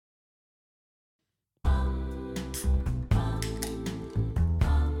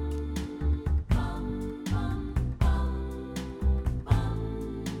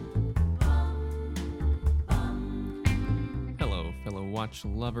watch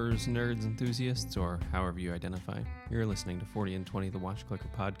lovers, nerds, enthusiasts, or however you identify. You're listening to 40 and 20, the Watch Clicker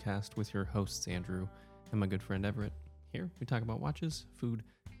podcast with your hosts, Andrew and my good friend Everett. Here, we talk about watches, food,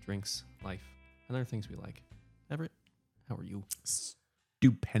 drinks, life, and other things we like. Everett, how are you?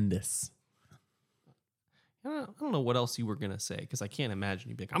 Stupendous. I don't know what else you were going to say, because I can't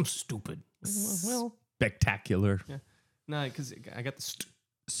imagine you being like, I'm stupid. Well, Spectacular. yeah. No, because I got the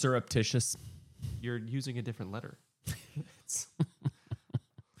Surreptitious. You're using a different letter. It's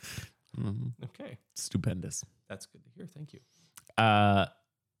okay. Stupendous. That's good to hear. Thank you.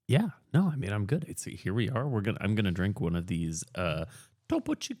 Yeah. No, I mean, I'm good. Here we are. I'm gonna drink one of these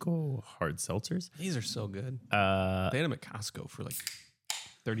Topo Chico hard seltzers. These are so good. They had them at Costco for like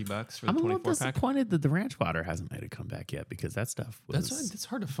 $30 for the I'm a 24 little pack. disappointed that the ranch water hasn't made a comeback yet, because that stuff was. That's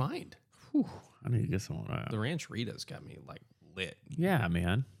hard to find. Whew, I need to get some. The Ranch Ritas got me like lit. Yeah,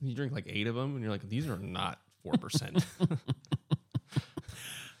 man. You drink like 8 of them, and you're like, these are not 4%.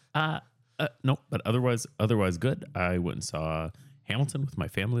 No, but otherwise good. I went and saw Hamilton with my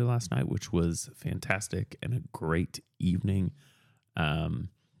family last night, which was fantastic and a great evening.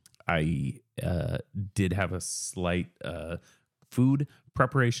 I did have a slight food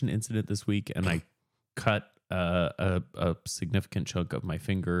preparation incident this week, and I cut a significant chunk of my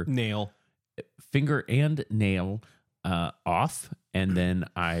finger and nail off, and then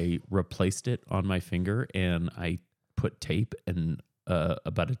I replaced it on my finger, and I put tape and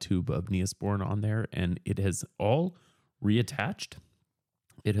about a tube of Neosporin on there, and it has all reattached.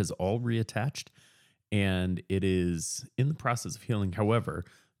 And it is in the process of healing. However,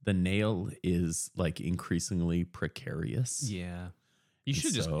 the nail is like increasingly precarious. Yeah. You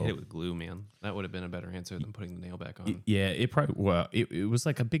should just hit it with glue, man. That would have been a better answer than putting the nail back on. Yeah, it was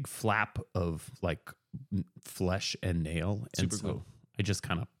like a big flap of like flesh and nail. Super glue. I just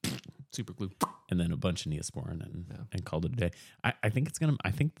kind of super glue, and then a bunch of Neosporin and called it a day. I think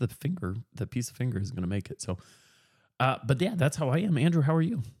the piece of finger is gonna make it. So, but yeah, that's how I am. Andrew, how are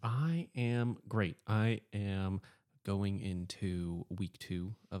you? I am great. I am going into week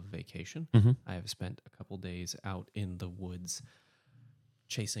 2 of vacation. Mm-hmm. I have spent a couple days out in the woods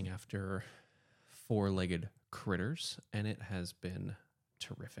chasing after 4-legged critters, and it has been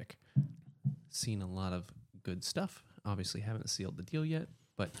terrific. Seen a lot of good stuff. Obviously haven't sealed the deal yet,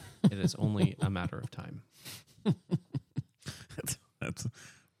 but it is only a matter of time. That's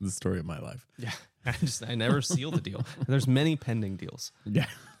the story of my life. Yeah. I never sealed the deal. There's many pending deals. Yeah.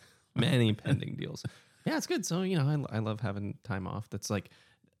 Many pending deals. Yeah, it's good. So, I love having time off. That's like,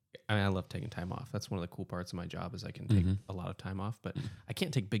 I love taking time off. That's one of the cool parts of my job is I can take a lot of time off, but I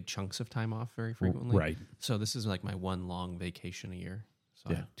can't take big chunks of time off very frequently. Right. So this is like my one long vacation a year.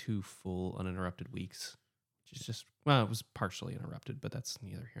 So I have 2 full uninterrupted weeks, which is just, well, it was partially interrupted, but that's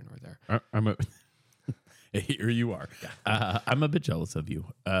neither here nor there. Here you are. Yeah. I'm a bit jealous of you.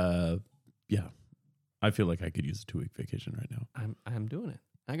 Yeah. I feel like I could use a 2-week vacation right now. I'm doing it.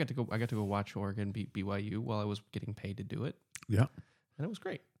 I got to go watch Oregon beat BYU while I was getting paid to do it. Yeah. And it was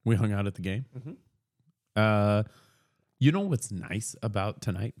great. We hung out at the game. Mm-hmm. You know what's nice about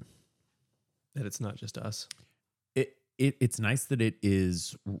tonight? That it's not just us. It's nice that it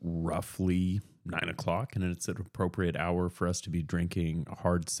is roughly 9:00 and it's an appropriate hour for us to be drinking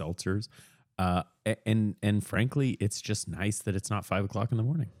hard seltzers. And frankly, it's just nice that it's not 5:00 in the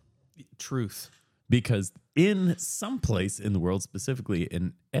morning. Truth. Because in some place in the world, specifically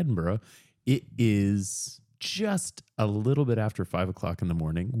in Edinburgh, it is just a little bit after 5:00 in the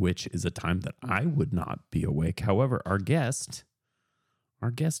morning, which is a time that I would not be awake. However, our guest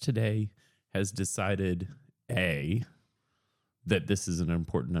today has decided, that this is an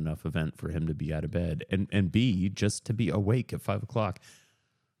important enough event for him to be out of bed, and B, just to be awake at 5:00.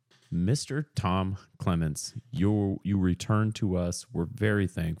 Mr. Tom Clements, you returned to us. We're very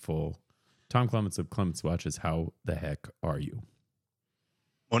thankful. Tom Clements of Clements Watches, how the heck are you?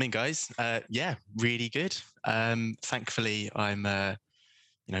 Morning, guys. Yeah, really good. Thankfully, I'm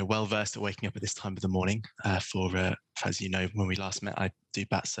well versed at waking up at this time of the morning. As you know, when we last met, I do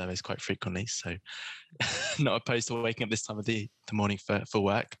bat surveys quite frequently, so not opposed to waking up this time of the morning for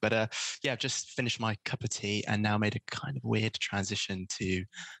work. But yeah, I've just finished my cup of tea and now made a kind of weird transition to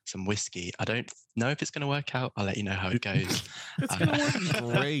some whiskey. I don't know if it's going to work out. I'll let you know how it goes. It's going to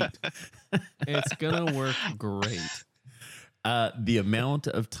work great. It's going to work great. The amount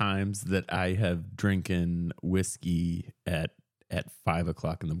of times that I have drinking whiskey at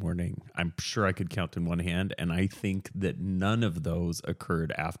 5:00 in the morning, I'm sure I could count in one hand, and I think that none of those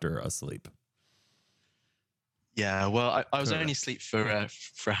occurred after asleep. Yeah, well, I was only asleep for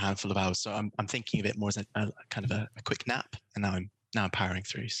a handful of hours, so I'm thinking of it more as a kind of a quick nap, and now I'm powering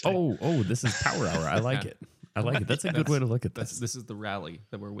through. So. Oh, this is power hour. I like it. I like it. That's a good way to look at this. This is the rally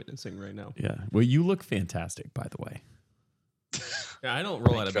that we're witnessing right now. Yeah. Well, you look fantastic, by the way. Yeah, I don't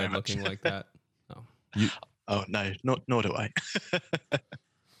roll out of bed looking like that. No. Oh no, nor do I.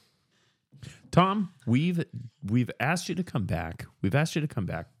 Tom, we've asked you to come back. We've asked you to come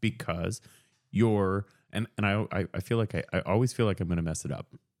back because you're and I feel like I always feel like I'm going to mess it up.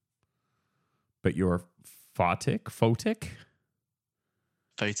 But your Photic,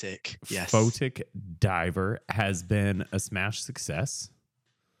 yes. Photic diver has been a smash success.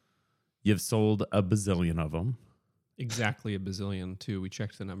 You've sold a bazillion of them. Exactly a bazillion, too. We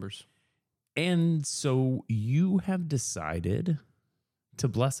checked the numbers. And so you have decided to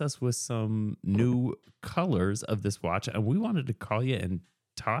bless us with some new colors of this watch. And we wanted to call you and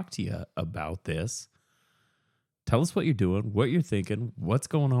talk to you about this. Tell us what you're doing, what you're thinking, what's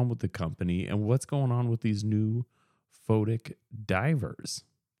going on with the company, and what's going on with these new Photic divers.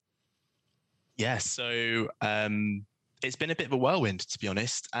 Yeah, so it's been a bit of a whirlwind, to be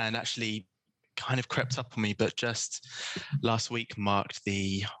honest, and actually kind of crept up on me, but just last week marked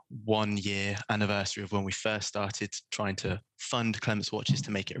the 1 year anniversary of when we first started trying to fund Clements Watches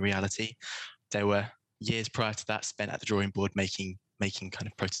to make it a reality. There were years prior to that spent at the drawing board making kind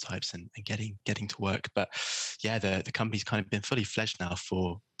of prototypes and getting to work. But yeah, the company's kind of been fully fledged now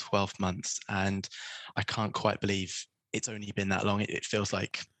for 12 months, and I can't quite believe it's only been that long. It feels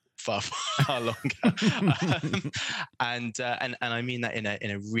like far longer. And I mean that in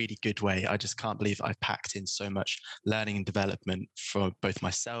a really good way. I just can't believe I've packed in so much learning and development for both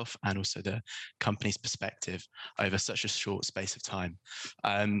myself and also the company's perspective over such a short space of time.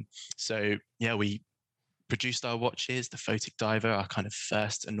 So yeah, we produced our watches, the Photic Diver, our kind of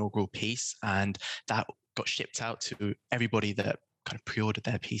first inaugural piece, and that got shipped out to everybody that kind of pre-ordered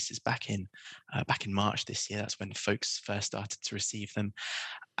their pieces back in March this year. That's when folks first started to receive them.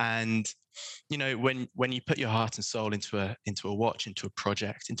 And you know, when you put your heart and soul into a watch, into a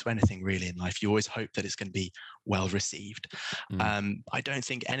project, into anything really in life, you always hope that it's going to be well received. I don't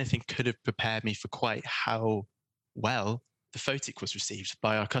think anything could have prepared me for quite how well the Photic was received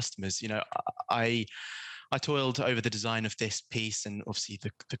by our customers. You know, I toiled over the design of this piece, and obviously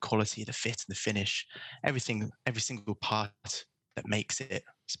the quality, the fit, and the finish, every single part that makes it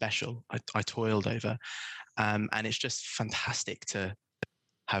special. I toiled over, and it's just fantastic to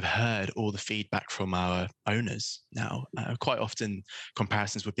have heard all the feedback from our owners now. Quite often,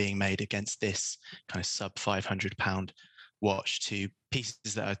 comparisons were being made against this kind of sub £500 watch to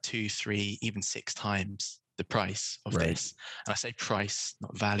pieces that are 2, 3, even 6 times the price of this. And I say price,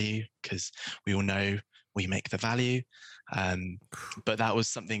 not value, because we all know we make the value. But that was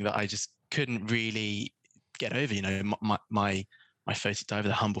something that I just couldn't really get over. You know, my Photic Diver,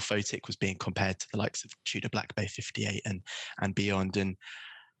 the humble Photic, was being compared to the likes of Tudor Black Bay 58 and beyond. And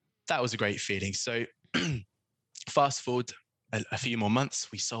that was a great feeling. So fast forward a few more months,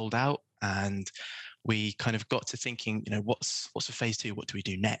 we sold out, and we kind of got to thinking, you know, what's for phase 2? What do we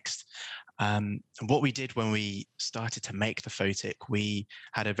do next? And what we did when we started to make the Photic, we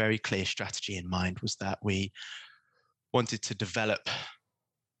had a very clear strategy in mind, was that we wanted to develop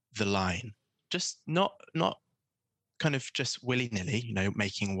the line, just not kind of just willy-nilly, you know,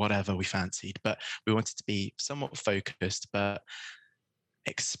 making whatever we fancied, but we wanted to be somewhat focused, but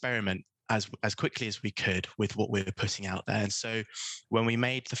experiment as quickly as we could with what we were putting out there. And so when we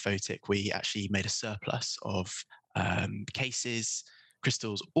made the Photic, we actually made a surplus of cases,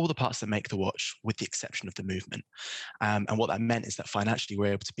 crystals, all the parts that make the watch, with the exception of the movement. And what that meant is that financially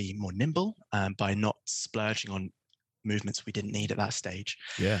we're able to be more nimble by not splurging on movements we didn't need at that stage.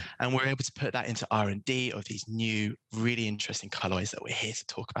 Yeah. And we're able to put that into R&D of these new, really interesting colorways that we're here to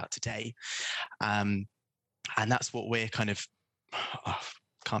talk about today. And that's what we're kind of,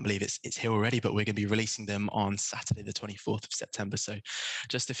 can't believe it's here already, but we're going to be releasing them on Saturday, the 24th of September. So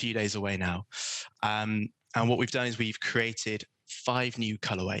just a few days away now. And what we've done is we've created 5 new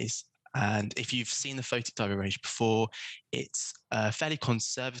colorways. And if you've seen the Photic Diver range before, it's a fairly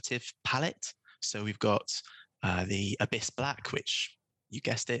conservative palette. So we've got the Abyss Black, which you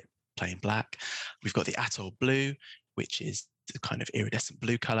guessed it, plain black. We've got the Atoll Blue, which is the kind of iridescent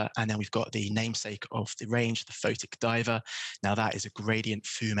blue color. And then we've got the namesake of the range, the Photic Diver. Now that is a gradient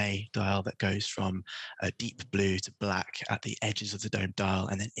fume dial that goes from a deep blue to black at the edges of the dome dial,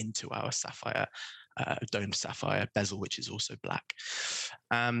 and then into our sapphire, domed sapphire bezel, which is also black.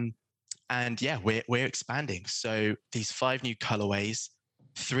 And yeah, we're expanding. So these 5 new colorways,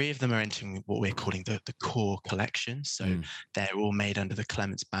 3 of them are entering what we're calling the core collection. So they're all made under the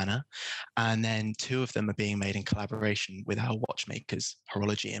Clements banner. And then 2 of them are being made in collaboration with our watchmakers,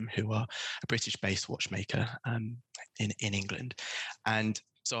 Horologium, who are a British-based watchmaker in England. And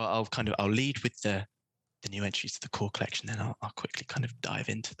so I'll lead with the new entries to the core collection, then I'll quickly kind of dive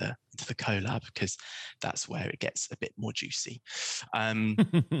into the collab, because that's where it gets a bit more juicy. Can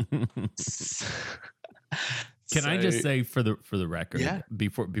I just say for the record,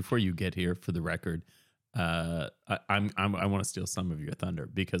 before you get here, for the record, I want to steal some of your thunder,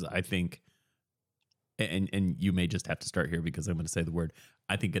 because I think, and you may just have to start here because I'm going to say the word.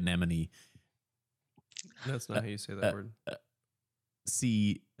 I think anemone. That's not how you say that word.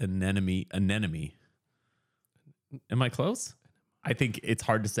 Anemone. Am I close? I think it's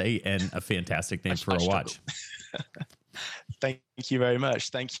hard to say and a fantastic name for a watch. Thank you very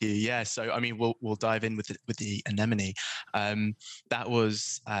much. Thank you. Yeah. So, I mean, we'll dive in with the anemone.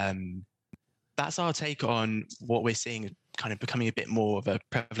 That's our take on what we're seeing kind of becoming a bit more of a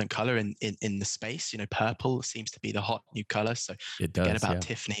prevalent color in the space. You know, purple seems to be the hot new color. So it does, forget about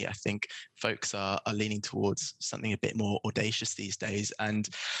Tiffany. I think folks are leaning towards something a bit more audacious these days. And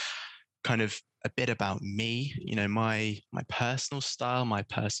kind of a bit about me, you know, my personal style, my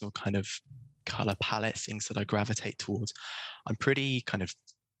personal kind of color palette, things that I gravitate towards. I'm pretty kind of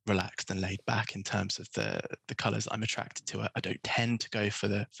relaxed and laid back in terms of the colors I'm attracted to. I don't tend to go for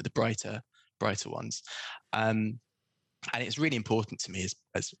the brighter ones. And it's really important to me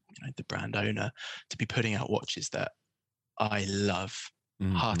as you know, the brand owner, to be putting out watches that I love,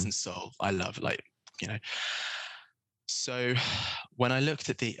 heart and soul. I love, like, you know. So when I looked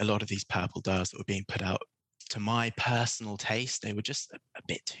at a lot of these purple dials that were being put out, to my personal taste, they were just a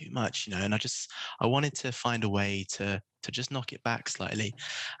bit too much, you know. And I wanted to find a way to just knock it back slightly,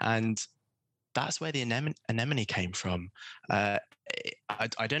 and that's where the anemone came from. I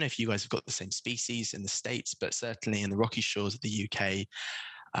don't know if you guys have got the same species in the States, but certainly in the rocky shores of the UK,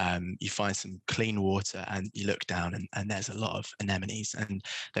 you find some clean water and you look down and there's a lot of anemones, and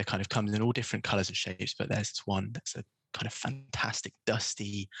they kind of comes in all different colors and shapes, but there's this one that's a kind of fantastic,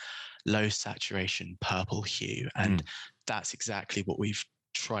 dusty, low saturation purple hue. And that's exactly what we've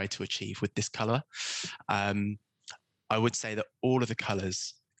tried to achieve with this color. I would say that all of the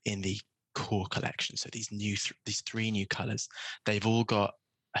colors in the core collection, so these three new colors, they've all got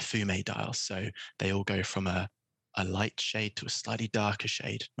a fume dial. So they all go from a light shade to a slightly darker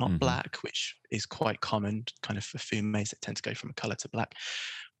shade, not black, which is quite common kind of for fumes that tend to go from a color to black.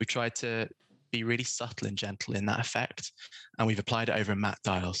 We tried to be really subtle and gentle in that effect, and we've applied it over a matte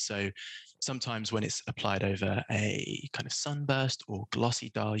dial. So sometimes when it's applied over a kind of sunburst or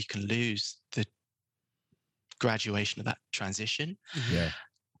glossy dial, you can lose the graduation of that transition. Yeah.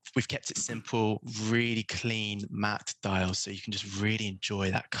 We've kept it simple, really clean matte dials, so you can just really enjoy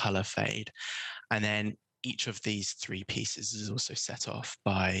that color fade. And then each of these three pieces is also set off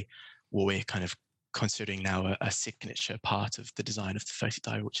by what we're kind of considering now a signature part of the design of the photic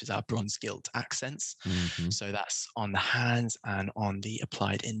dial, which is our bronze gilt accents. So that's on the hands and on the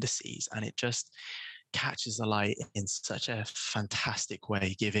applied indices, and it just catches the light in such a fantastic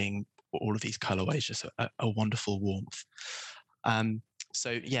way, giving all of these colorways just a wonderful warmth.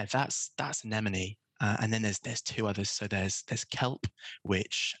 So yeah, that's anemone, and then there's two others. So there's kelp,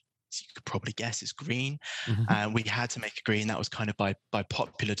 which, as you could probably guess, is green. We had to make a green. That was kind of by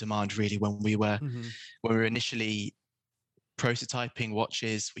popular demand, really. When we were initially prototyping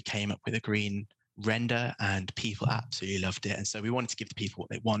watches, we came up with a green render, and people absolutely loved it. And so we wanted to give the people what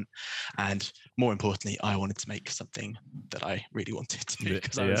they want, and more importantly, I wanted to make something that I really wanted to,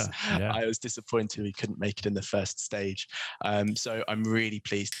 because I was disappointed we couldn't make it in the first stage. So I'm really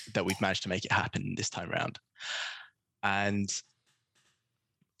pleased that we've managed to make it happen this time around. And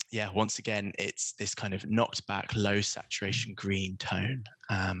yeah, once again, it's this kind of knocked back, low saturation green tone,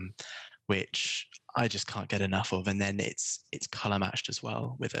 which I just can't get enough of. And then it's color matched as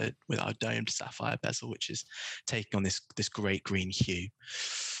well with our domed sapphire bezel, which is taking on this great green hue.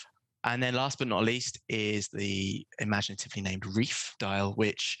 And then last but not least is the imaginatively named Reef dial,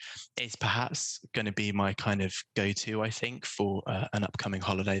 which is perhaps going to be my kind of go-to, I think, for an upcoming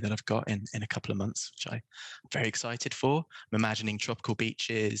holiday that I've got in a couple of months, which I'm very excited for. I'm imagining tropical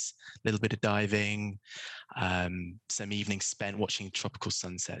beaches, a little bit of diving, some evenings spent watching tropical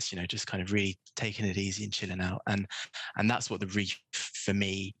sunsets, you know, just kind of really taking it easy and chilling out. And that's what the Reef for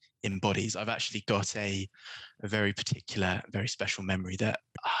me embodies. I've actually got a very particular, very special memory that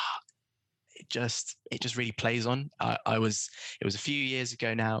it just really plays on. It was a few years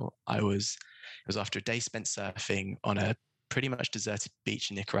ago now. It was after a day spent surfing on a pretty much deserted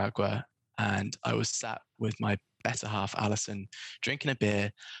beach in Nicaragua, and I was sat with my better half, Alison, drinking a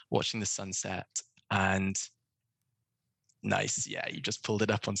beer, watching the sunset. And nice, yeah, you just pulled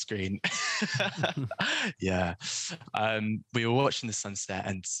it up on screen. Yeah, we were watching the sunset,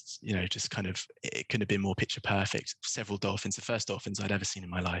 and you know, just kind of, it couldn't have been more picture perfect. Several dolphins, the first dolphins I'd ever seen in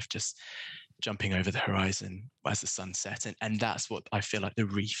my life, just jumping over the horizon as the sun set. And that's what I feel like the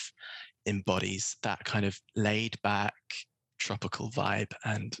reef embodies, that kind of laid back tropical vibe.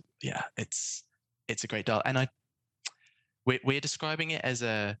 And yeah, it's a great dial. And we're describing it as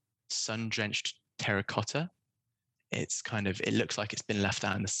a sun-drenched terracotta. It's kind of, it looks like it's been left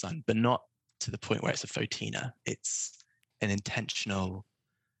out in the sun, but not to the point where it's a photina. It's an intentional,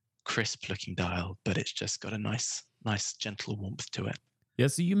 crisp-looking dial, but it's just got a nice, gentle warmth to it. Yeah.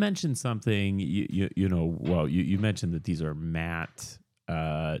 So you mentioned something. You mentioned that these are matte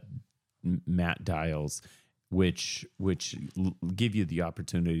dials, which give you the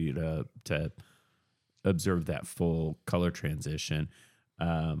opportunity to observe that full color transition.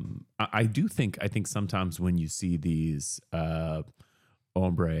 I think sometimes when you see these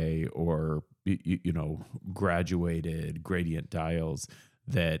ombre or graduated gradient dials,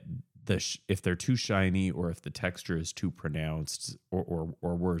 that if they're too shiny or if the texture is too pronounced or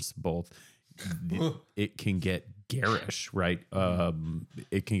worse, both, it can get garish, right?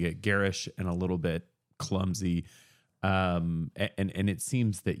 It can get garish and a little bit clumsy. And it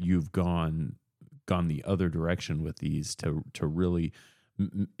seems that you've gone the other direction with these to really,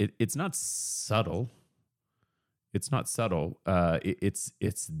 it's not subtle. It's not subtle.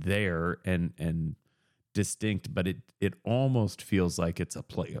 It's there and distinct, but it almost feels like it's a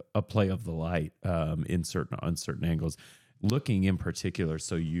play of the light on certain angles. Looking in particular,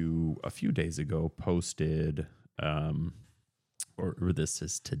 so you a few days ago posted, or this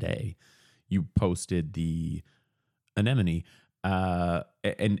is today, you posted the anemone,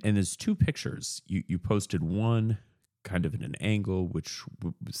 and there's two pictures. You posted one kind of in an angle, which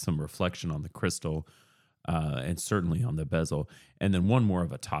some reflection on the crystal, and certainly on the bezel, and then one more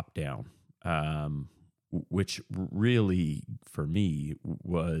of a top down, which really for me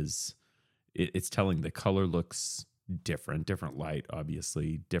was it's telling the color looks different light,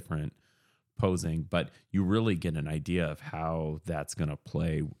 obviously different posing, but you really get an idea of how that's going to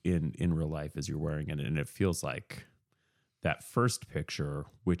play in real life as you're wearing it. And it feels like that first picture,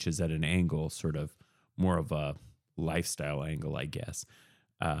 which is at an angle, sort of more of a lifestyle angle, I guess.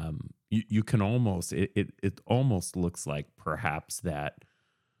 You can almost, it almost looks like perhaps that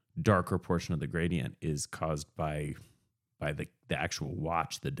darker portion of the gradient is caused by the actual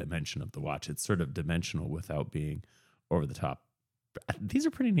watch, the dimension of the watch. It's sort of dimensional without being over the top. These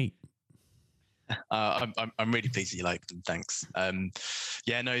are pretty neat. I'm really pleased you like them. Thanks.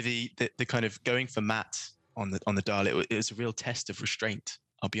 The kind of going for matte on the dial, it was a real test of restraint.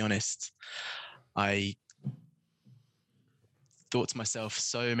 I'll be honest. I thought to myself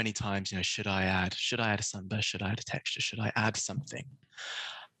so many times, should I add a sunburst? Should I add a texture? Should I add something?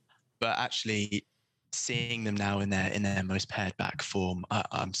 But actually, seeing them now in their most pared back form,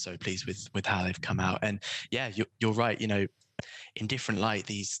 I'm so pleased with how they've come out. And yeah, you're right. In different light,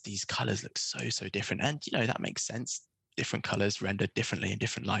 these colors look so different, and that makes sense. Different colors rendered differently in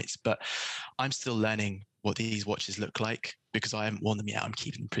different lights. But I'm still learning what these watches look like because I haven't worn them yet. I'm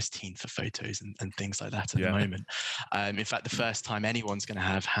keeping them pristine for photos and things like that at the moment. In fact, the first time anyone's going to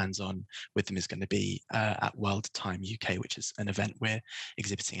have hands-on with them is going to be at World Time UK, which is an event we're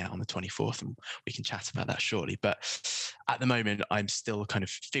exhibiting at on the 24th, and we can chat about that shortly. But at the moment, I'm still kind of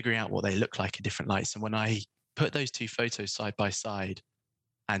figuring out what they look like in different lights. And when I put those two photos side by side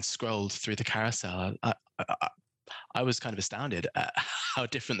and scrolled through the carousel, I was kind of astounded at how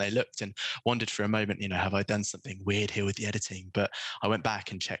different they looked and wondered for a moment, have I done something weird here with the editing? But I went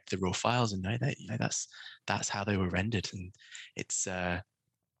back and checked the raw files and that's how they were rendered. And it's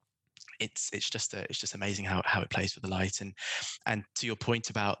just amazing how it plays with the light. And to your point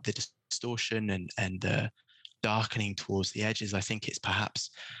about the distortion and the darkening towards the edges, I think it's perhaps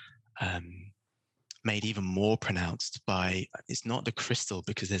made even more pronounced by, it's not the crystal,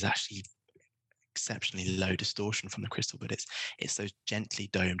 because there's actually exceptionally low distortion from the crystal, but it's those gently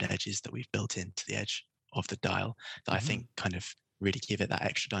domed edges that we've built into the edge of the dial that I think kind of really give it that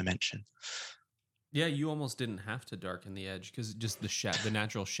extra dimension. Yeah, you almost didn't have to darken the edge because just the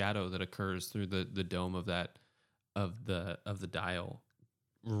natural shadow that occurs through the dome of the dial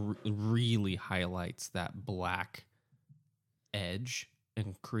really highlights that black edge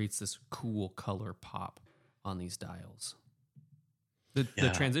and creates this cool color pop on these dials.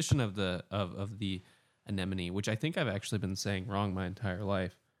 The transition of the anemone, which I think I've actually been saying wrong my entire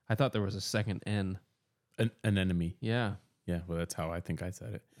life. I thought there was a second N. An anemone. Yeah. Yeah. Well, that's how I think I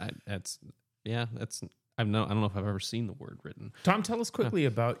said it. I don't know if I've ever seen the word written. Tom, tell us quickly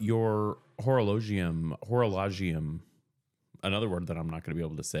about your horologium, another word that I'm not going to be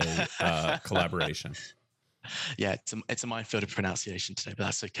able to say, collaboration. Yeah, it's a minefield of pronunciation today, but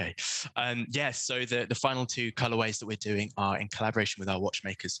that's okay. Yeah, so the final two colorways that we're doing are in collaboration with our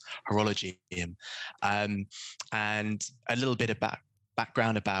watchmakers, Horologium. And a little bit about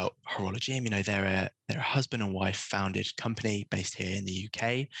background about Horologium. They're a husband and wife founded company based here in the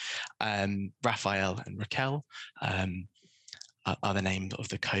UK. Raphael and Raquel are the name of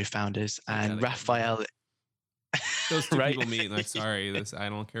the co-founders. And Raphael... Those two people meet, and I'm sorry, I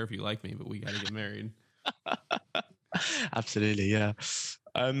don't care if you like me, but we got to get married. Absolutely, yeah.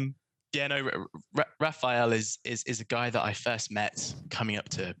 Raphael is a guy that I first met coming up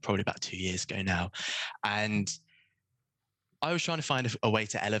to probably about 2 years ago now, and I was trying to find a way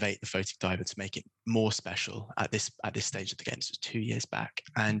to elevate the Photic Diver to make it more special at this stage of the game. This was 2 years back,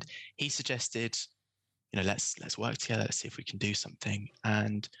 and he suggested, let's work together. Let's see if we can do something.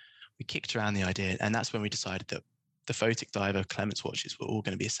 And we kicked around the idea, and that's when we decided that the Photic Diver Clements watches were all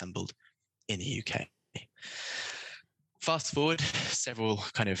going to be assembled in the UK. Fast forward several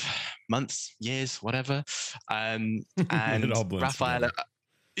kind of months, years, whatever, and Raphael,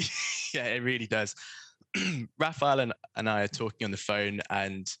 yeah, it really does. Raphael and I are talking on the phone,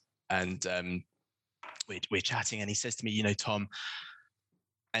 and we're chatting, and he says to me, Tom,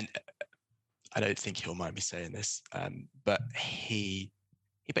 and I don't think he'll mind me saying this, but he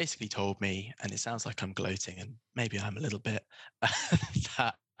basically told me, and it sounds like I'm gloating, and maybe I'm a little bit,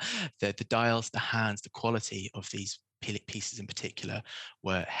 that the dials, the hands, the quality of these pieces in particular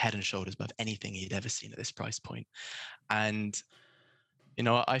were head and shoulders above anything he'd ever seen at this price point. And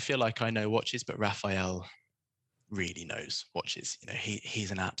I feel like I know watches, but Raphael really knows watches.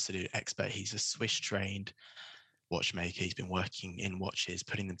 He's an absolute expert. He's a Swiss trained watchmaker. He's been working in watches,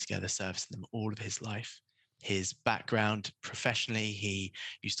 putting them together, servicing them all of his life. His background professionally, he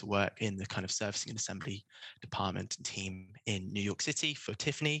used to work in the kind of servicing and assembly department and team in New York City for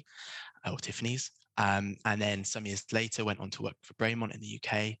Tiffany or Tiffany's. And then some years later went on to work for Braemont in the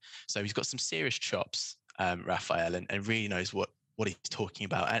UK. So he's got some serious chops, Raphael, and really knows what he's talking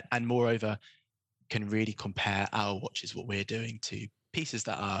about. And moreover, can really compare our watches, what we're doing, to pieces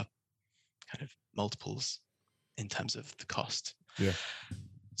that are kind of multiples in terms of the cost. Yeah.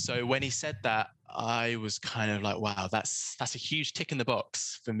 So when he said that, I was kind of like, wow, that's a huge tick in the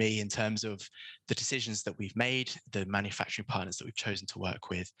box for me in terms of the decisions that we've made, the manufacturing partners that we've chosen to work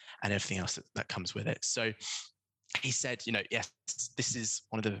with, and everything else that comes with it. So he said, yes, this is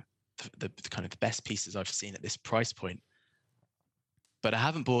one of the kind of the best pieces I've seen at this price point, but I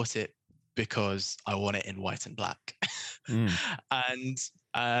haven't bought it because I want it in white and black. And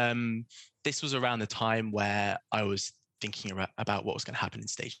this was around the time where I was thinking about what was going to happen in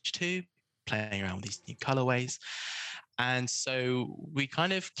stage 2, playing around with these new colorways. And so we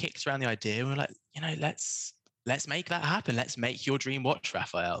kind of kicked around the idea. We were like, let's make that happen. Let's make your dream watch,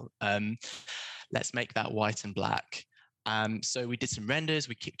 Raphael. Let's make that white and black. So we did some renders,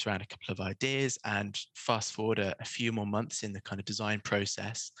 we kicked around a couple of ideas, and fast forward a few more months in the kind of design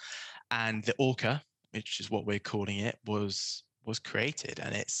process, and the Orca, which is what we're calling it, was created.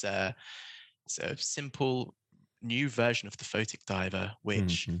 And it's a simple new version of the Photic Diver,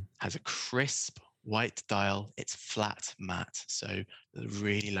 which has a crisp white dial. It's flat matte, so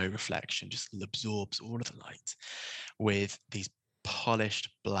really low reflection, just absorbs all of the light, with these polished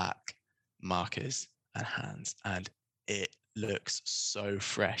black markers and hands, and it looks so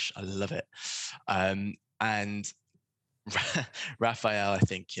fresh. I love it. And Raphael, I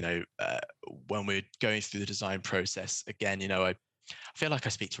think, when we're going through the design process, again, I feel like I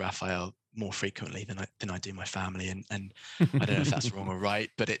speak to Raphael more frequently than I do my family, and I don't know if that's wrong or right,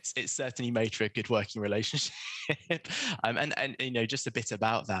 but it's certainly made for a good working relationship. And just a bit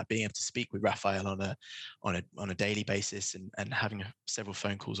about that, being able to speak with Raphael on a daily basis and having several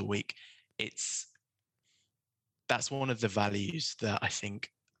phone calls a week, that's one of the values that I think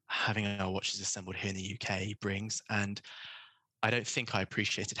having our watches assembled here in the UK brings. And I don't think I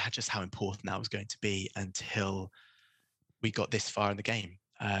appreciated just how important that was going to be until we got this far in the game.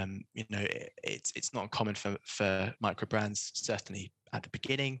 It's not common for micro brands, certainly at the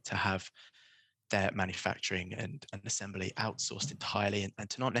beginning, to have their manufacturing and assembly outsourced entirely, and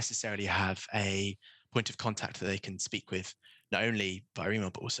to not necessarily have a point of contact that they can speak with, not only via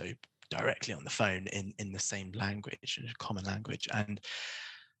email, but also directly on the phone in the same language, in a common language. And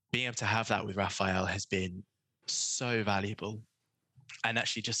being able to have that with Raphael has been so valuable. And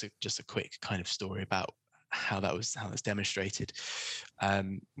actually, just a quick kind of story about how that's demonstrated.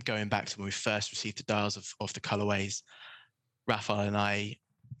 Going back to when we first received the dials of the colorways, Raphael and I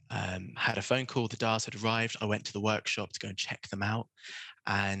had a phone call. The dials had arrived. I went to the workshop to go and check them out,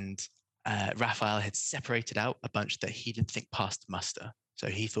 and Raphael had separated out a bunch that he didn't think passed muster. So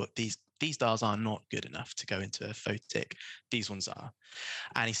he thought these these dials are not good enough to go into a photic. These ones are.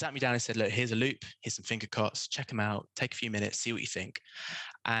 And he sat me down and said, look, here's a loop, here's some finger cots, check them out, take a few minutes, see what you think.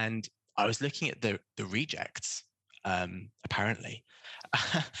 And I was looking at the rejects, apparently.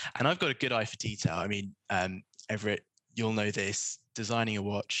 And I've got a good eye for detail. I mean, Everett, you'll know this, designing a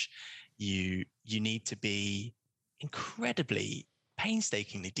watch, you need to be incredibly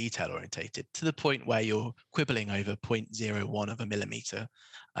painstakingly detail orientated, to the point where you're quibbling over 0.01 of a millimeter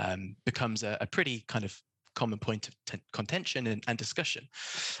becomes a pretty kind of common point of contention and discussion.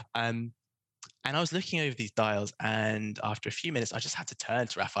 And I was looking over these dials, and after a few minutes, I just had to turn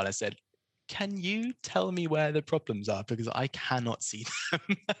to Raphael and said, can you tell me where the problems are? Because I cannot see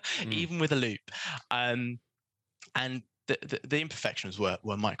them, even with a loop. And the imperfections were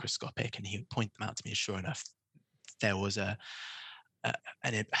microscopic, and he would point them out to me. And sure enough, there was an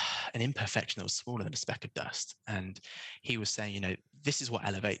imperfection that was smaller than a speck of dust. And he was saying, this is what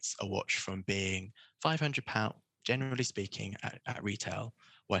elevates a watch from being £500, generally speaking, at retail,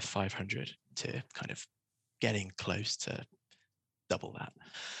 worth 500, to kind of getting close to double that.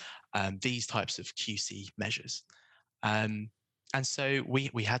 These types of QC measures. And so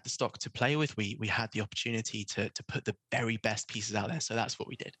we had the stock to play with. We had the opportunity to put the very best pieces out there. So that's what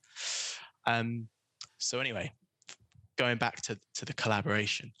we did. So anyway, going back to the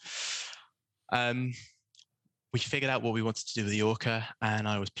collaboration, we figured out what we wanted to do with the Orca, and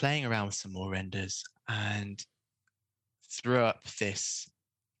I was playing around with some more renders and threw up this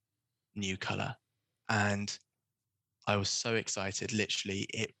new color. And I was so excited. Literally,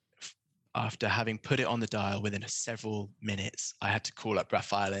 after having put it on the dial, within several minutes, I had to call up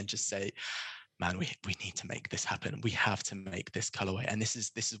Raphael and just say, man, we need to make this happen. We have to make this colorway. And this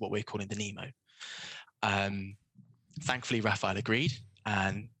is what we're calling the Nemo. Thankfully, Raphael agreed,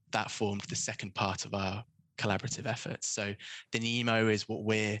 and that formed the second part of our collaborative efforts. So the Nemo is what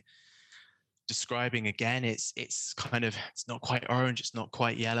we're describing. Again, it's not quite orange, it's not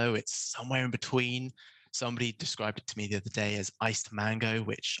quite yellow, it's somewhere in between. Somebody described it to me the other day as iced mango,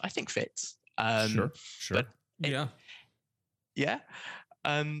 which I think fits. Sure. But yeah.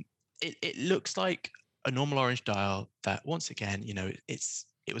 It looks like a normal orange dial that, once again,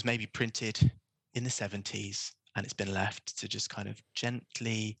 it was maybe printed in the 70s, and it's been left to just kind of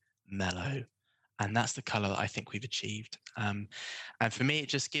gently mellow. And that's the color that I think we've achieved. And for me, it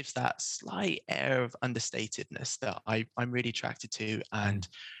just gives that slight air of understatedness that I'm really attracted to, and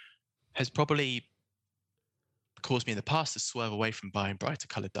has probably caused me in the past to swerve away from buying brighter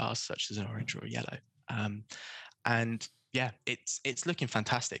colored dials such as an orange or a yellow. And yeah, it's looking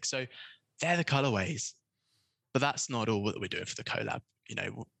fantastic. So they're the colorways, but that's not all that we're doing for the collab.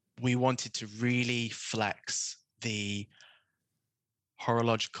 We wanted to really flex the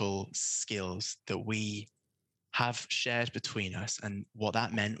horological skills that we have shared between us. And what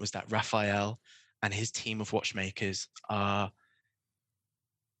that meant was that Raphael and his team of watchmakers are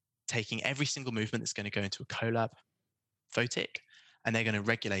taking every single movement that's going to go into a collab photic, and they're going to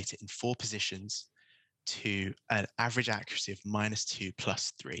regulate it in 4 positions to an average accuracy of -2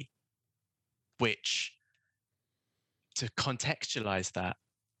 +3, which, to contextualize that,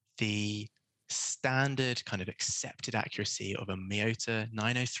 the standard kind of accepted accuracy of a Miyota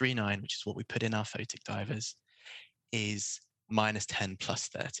 9039, which is what we put in our photic divers, is -10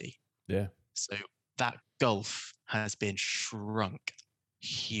 +30. Yeah. So that gulf has been shrunk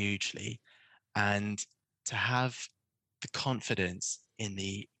hugely, and to have the confidence in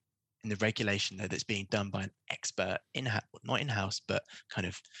the regulation that's being done by an expert not in-house, but kind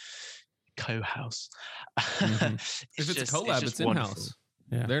of co-house. Mm-hmm. If it's a collab, it's in-house.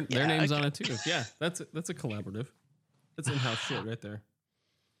 Yeah. Their name's on it too. Yeah, that's a collaborative. That's in-house shit right there.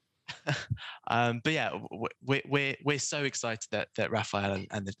 But yeah, we're so excited that Raphael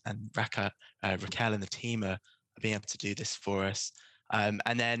and Raquel and the team are being able to do this for us.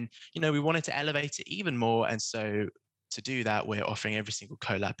 And then, we wanted to elevate it even more. And so to do that, we're offering every single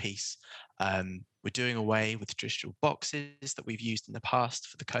collab piece. We're doing away with the traditional boxes that we've used in the past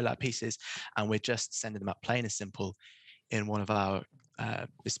for the collab pieces, and we're just sending them up plain and simple in one of our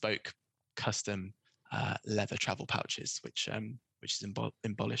bespoke custom leather travel pouches, which is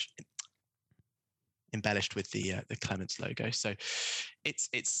embellished with the Clements logo. So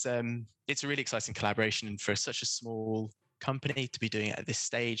it's a really exciting collaboration, and for such a small company to be doing it at this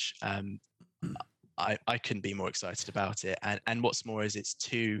stage, I couldn't be more excited about it. And what's more is it's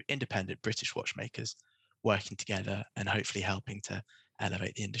 2 independent British watchmakers working together and hopefully helping to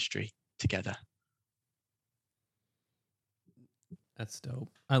elevate the industry together. That's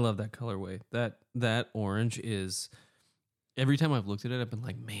dope. I love that colorway. That orange is, every time I've looked at it, I've been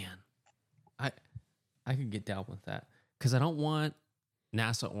like, man, I could get down with that, because I don't want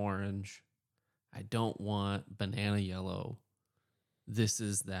NASA orange. I don't want banana yellow. This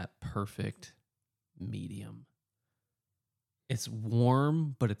is that perfect medium. It's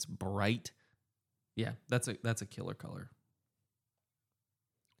warm, but it's bright. Yeah, that's a killer color.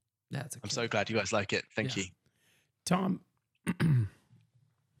 I'm so glad you guys like it. Thank you. Tom,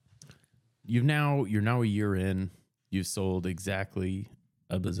 you're now a year in. You've sold exactly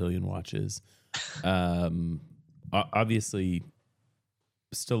a bazillion watches. Obviously,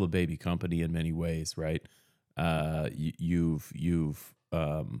 still a baby company in many ways, right? You've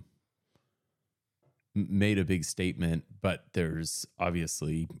made a big statement, but there's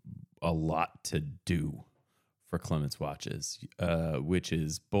obviously a lot to do for Clements Watches, which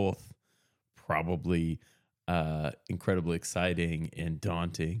is both probably incredibly exciting and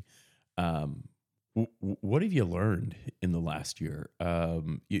daunting. What have you learned in the last year?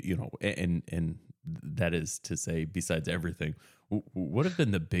 You know, and that is to say, besides everything, what have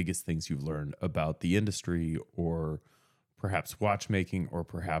been the biggest things you've learned about the industry, or perhaps watchmaking, or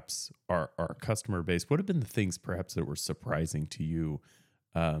perhaps our customer base? What have been the things perhaps that were surprising to you,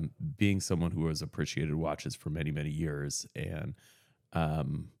 being someone who has appreciated watches for many, many years and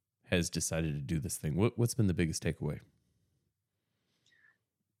has decided to do this thing? What's been the biggest takeaway?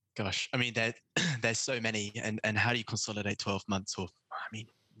 Gosh, I mean, there's so many, and how do you consolidate 12 months? Or, I mean,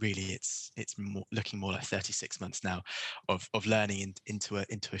 really, it's looking more like 36 months now of learning into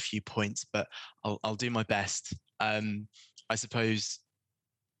a few points. But I'll do my best. I suppose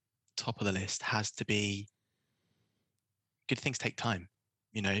top of the list has to be good things take time.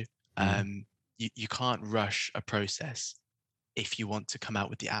 You know, you can't rush a process if you want to come out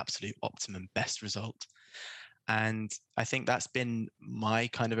with the absolute optimum best result. And I think that's been my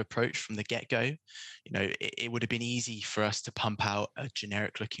kind of approach from the get-go. You know, it would have been easy for us to pump out a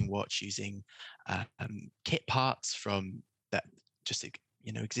generic-looking watch using kit parts from that just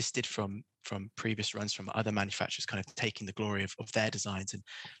existed from previous runs from other manufacturers, kind of taking the glory of their designs and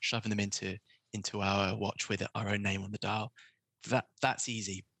shoving them into our watch with our own name on the dial. That's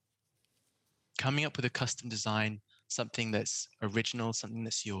easy. Coming up with a custom design, something that's original, something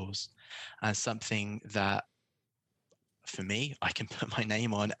that's yours, and something that, for me, I can put my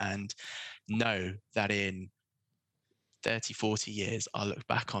name on and know that in 30, 40 years, I'll look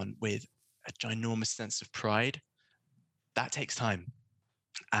back on with a ginormous sense of pride. That takes time.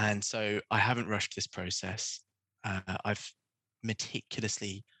 And so I haven't rushed this process. I've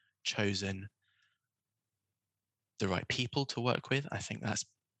meticulously chosen the right people to work with. I think that's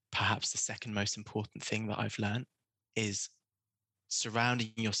perhaps the second most important thing that I've learned, is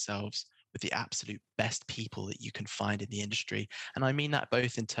surrounding yourselves with the absolute best people that you can find in the industry. And I mean that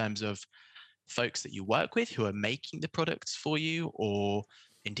both in terms of folks that you work with who are making the products for you, or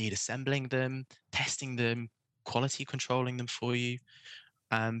indeed assembling them, testing them, quality controlling them for you.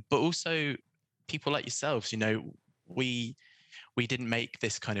 But also people like yourselves. You know, we didn't make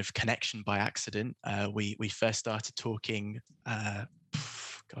this kind of connection by accident. We first started talking,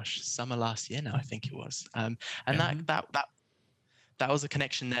 summer last year now, I think it was. And that was a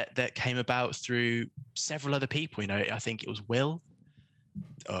connection that came about through several other people. You know, I think it was Will,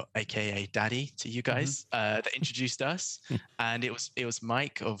 aka Daddy to you guys, that introduced us, and it was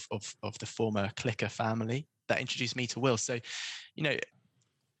Mike of the former Clicker family that introduced me to Will. So, you know,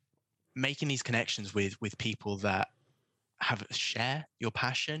 making these connections with people that share your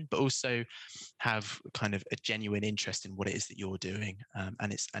passion, but also have kind of a genuine interest in what it is that you're doing,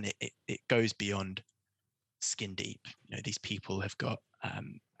 and it goes beyond skin deep. You know, these people have got a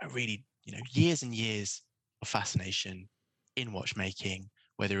really, you know, years and years of fascination in watchmaking,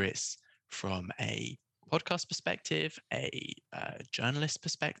 whether it's from a podcast perspective, a journalist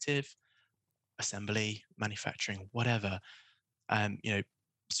perspective, assembly, manufacturing, whatever. You know,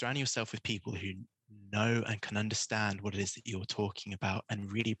 surrounding yourself with people who know and can understand what it is that you're talking about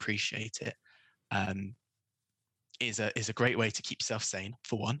and really appreciate it, is a great way to keep yourself sane,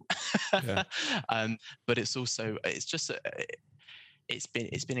 for one. Yeah. But it's also, it's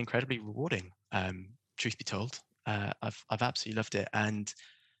been incredibly rewarding. Truth be told, I've absolutely loved it. And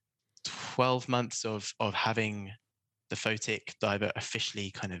 12 months of having the Photic Diver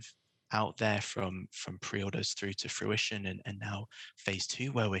officially kind of out there from pre-orders through to fruition, and now phase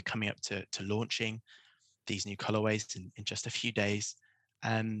 2, where we're coming up to launching these new colorways in just a few days.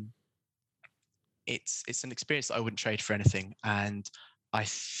 It's an experience that I wouldn't trade for anything. And I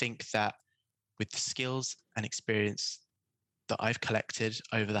think that with the skills and experience that I've collected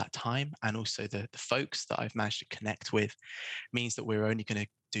over that time, and also the folks that I've managed to connect with, means that we're only going to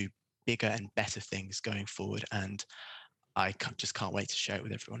do bigger and better things going forward. And I just can't wait to share it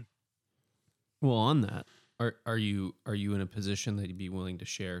with everyone. Well, on that, Are you in a position that you'd be willing to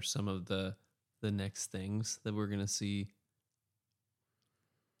share some of the next things that we're gonna see?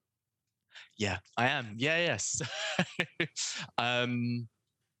 Yeah, I am. Yes.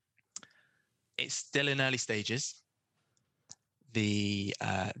 It's still in early stages.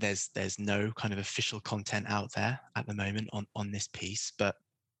 There's no kind of official content out there at the moment on this piece, but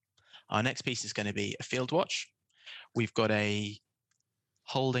our next piece is going to be a field watch. We've got a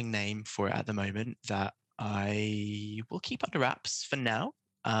holding name for it at the moment that I will keep under wraps for now.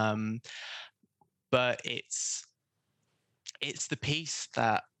 But it's the piece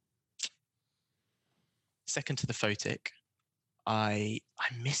that, second to the Photic, I'm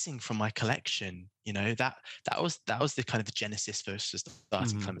missing from my collection. You know, that was the kind of the genesis for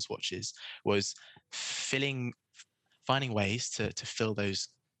starting Clements watches, was finding ways to fill those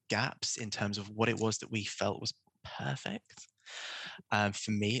gaps in terms of what it was that we felt was perfect.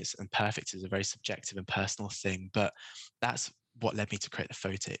 For me, and perfect is a very subjective and personal thing, but that's what led me to create the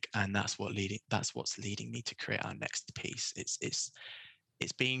Photic, and that's what's leading me to create our next piece. It's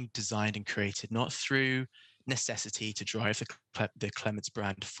being designed and created not through necessity to drive the Clements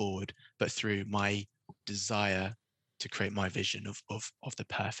brand forward, but through my desire to create my vision of the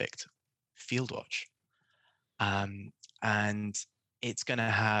perfect field watch. And it's going to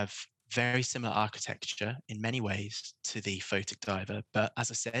have very similar architecture in many ways to the Photic Diver. But as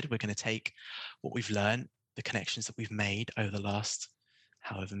I said, we're going to take what we've learned, the connections that we've made over the last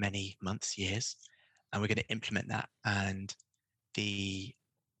however many months, years, and we're going to implement that. And the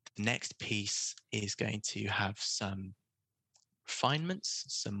next piece is going to have some refinements,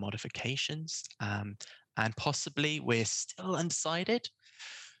 some modifications, and possibly, we're still undecided,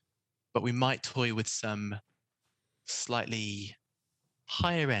 but we might toy with some slightly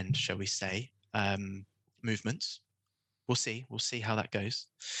higher end, shall we say, movements. We'll see how that goes.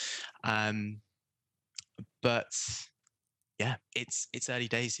 But yeah, it's early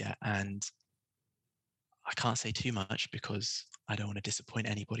days yet, and I can't say too much because I don't want to disappoint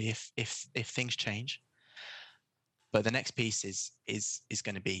anybody if things change. But the next piece is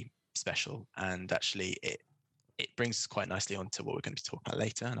going to be special, and actually it brings us quite nicely onto what we're going to be talking about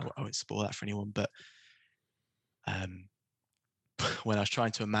later, and I won't spoil that for anyone. But when I was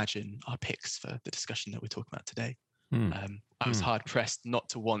trying to imagine our picks for the discussion that we're talking about today, I was hard pressed not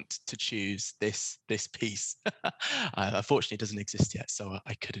to want to choose this piece. Unfortunately, it doesn't exist yet, so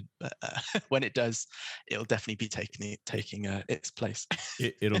I couldn't. But when it does, it'll definitely be taking its place.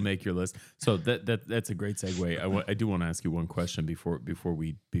 It'll make your list. So that's a great segue. I do want to ask you one question before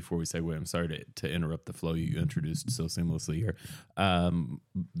we segue. I'm sorry to interrupt the flow you introduced so seamlessly here.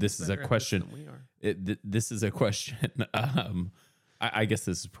 This is a question. This is a question. I guess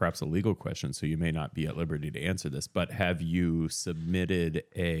this is perhaps a legal question, so you may not be at liberty to answer this, but have you submitted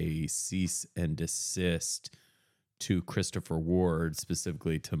a cease and desist to Christopher Ward,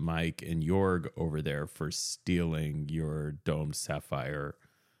 specifically to Mike and Jorg over there, for stealing your domed sapphire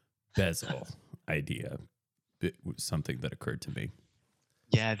bezel idea? It was something that occurred to me.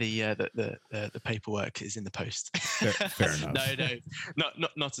 Yeah, the paperwork is in the post. Fair enough. No,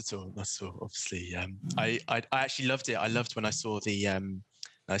 not at all. Not at all. Obviously, I actually loved it. I loved when I saw the.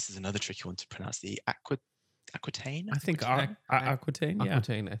 This is another tricky one to pronounce. The Aquitaine. I think Aquitaine. Yeah.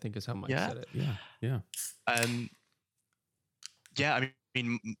 Aquitaine, I think is how Mike said it. Yeah. Yeah. I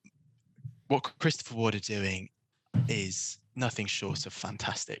mean, what Christopher Ward are doing is nothing short of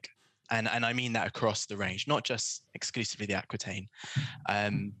fantastic. And I mean that across the range, not just exclusively the Aquitaine.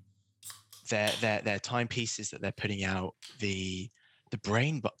 Their timepieces that they're putting out, the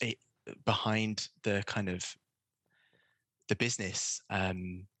brain behind the kind of the business.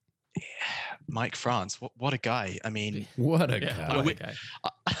 Mike France, what a guy! I mean, what a guy!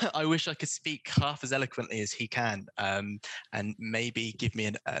 I wish I could speak half as eloquently as he can, and maybe give me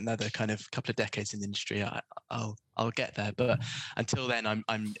another kind of couple of decades in the industry. I'll get there, but until then, I'm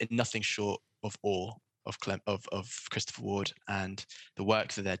in nothing short of awe of Christopher Ward and the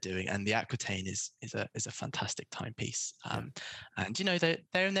work that they're doing. And the Aquitaine is a fantastic timepiece. And you know, they're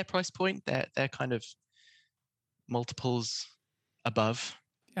in their price point. They're kind of multiples above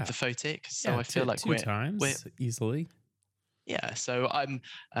the Photic. So I feel like we're easily. Yeah, so I'm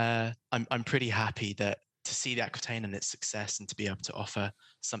pretty happy to see the Aquitaine and its success, and to be able to offer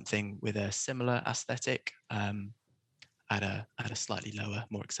something with a similar aesthetic at a slightly lower,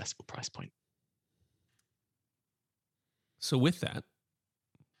 more accessible price point. So with that,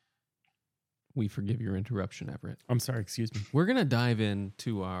 we forgive your interruption, Everett. I'm sorry, excuse me. We're gonna dive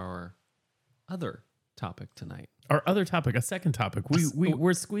into our other topic tonight. Our other topic, a second topic.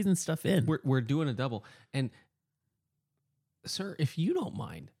 We're squeezing stuff in. We're doing a double. And sir, if you don't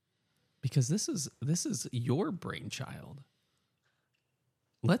mind, because this is your brainchild.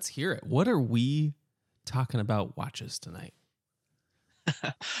 Let's hear it. What are we talking about watches tonight?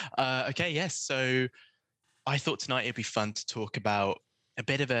 Okay, yes. So I thought tonight it'd be fun to talk about a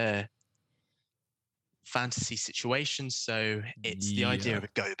bit of a fantasy situation. So it's the idea of a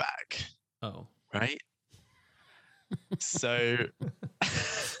go bag. Oh, right. So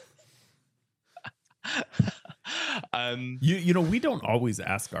we don't always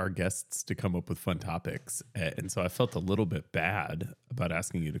ask our guests to come up with fun topics, and so I felt a little bit bad about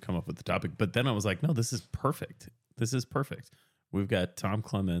asking you to come up with the topic, but then I was like, no, this is perfect. We've got Tom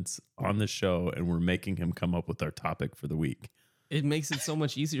Clements on the show, and we're making him come up with our topic for the week. It makes it so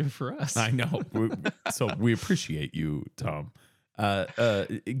much easier for us. I know. So we appreciate you, Tom.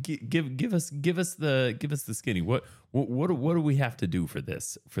 Give us the skinny. What do we have to do for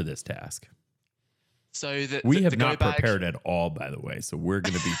this task? So we have not prepared at all, by the way. So we're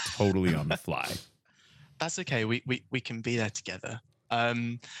going to be totally on the fly. That's okay. We can be there together.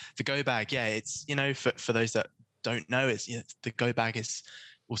 The go bag, yeah. It's for those that don't know, it's the go bag is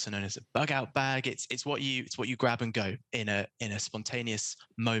also known as a bug out bag. It's what you grab and go in a spontaneous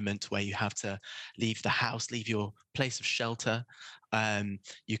moment where you have to leave the house, leave your place of shelter.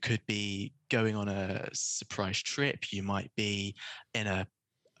 You could be going on a surprise trip. You might be in a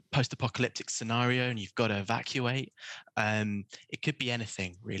post-apocalyptic scenario and you've got to evacuate. It could be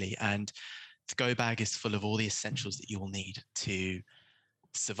anything really. And the go bag is full of all the essentials that you will need to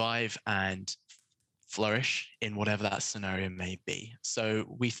survive and flourish in whatever that scenario may be. So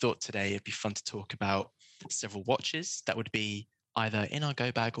we thought today it'd be fun to talk about several watches that would be either in our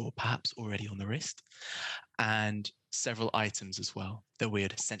go bag or perhaps already on the wrist, and several items as well that we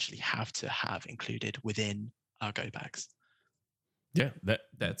would essentially have to have included within our go bags. Yeah,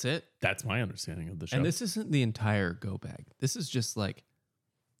 that's it. That's my understanding of the show. And this isn't the entire go bag. This is just like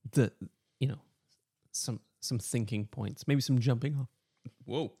some thinking points, maybe some jumping off.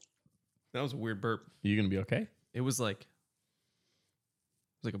 Whoa. That was a weird burp. You gonna be okay? It was like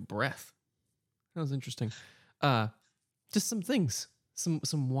a breath. That was interesting. Just some things,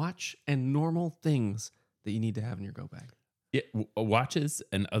 some watch and normal things that you need to have in your go bag. Yeah, watches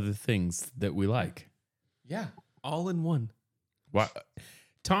and other things that we like. Yeah, all in one.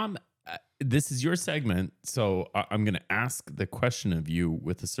 Tom, this is your segment, so I'm going to ask the question of you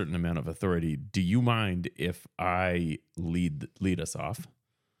with a certain amount of authority. Do you mind if I lead us off?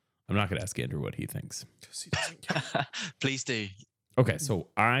 I'm not going to ask Andrew what he thinks. Please do. Okay, so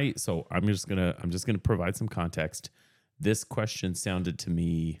I'm just gonna provide some context. This question sounded to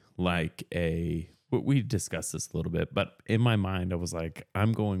me like we discussed this a little bit, but in my mind, I was like,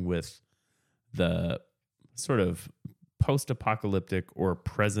 I'm going with the sort of post-apocalyptic or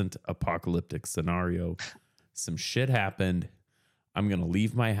present apocalyptic scenario. Some shit happened. I'm gonna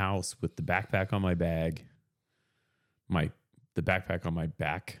leave my house with the backpack on my bag, the backpack on my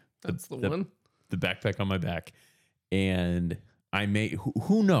back. That's the one. The backpack on my back, and I may.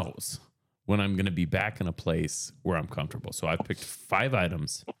 Who knows when I'm going to be back in a place where I'm comfortable. So I've picked 5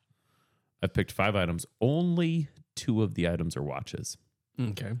 items. Only 2 of the items are watches.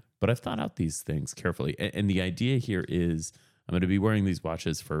 Okay. But I've thought out these things carefully. And the idea here is I'm going to be wearing these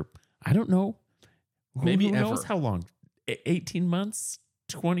watches for, I don't know, maybe who knows ever. How long? 18 months?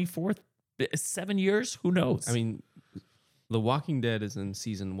 24? 7 years? Who knows? I mean, The Walking Dead is in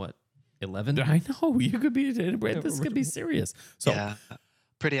season, what, 11? I know. You could be, this could be serious. So, yeah,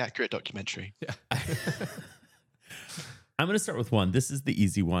 pretty accurate documentary. Yeah. I'm going to start with one. This is the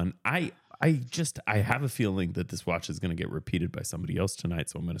easy one. I have a feeling that this watch is going to get repeated by somebody else tonight,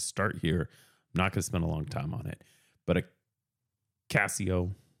 so I'm going to start here. I'm not going to spend a long time on it. But a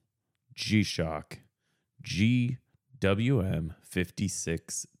Casio G-Shock GWM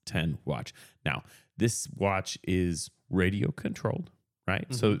 5610 watch. Now, this watch is radio controlled, right?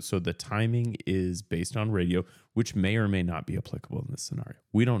 Mm-hmm. So the timing is based on radio, which may or may not be applicable in this scenario.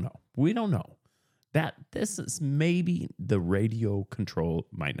 We don't know. That this is maybe the radio control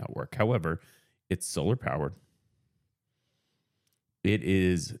might not work. However, it's solar powered. It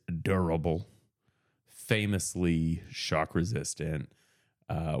is durable, famously shock resistant,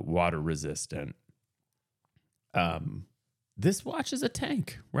 water resistant. This watch is a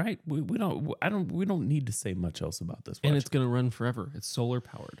tank, right? We don't need to say much else about this watch. And it's going to run forever. It's solar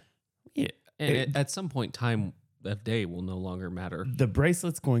powered. Yeah. And at some point, time of day will no longer matter. The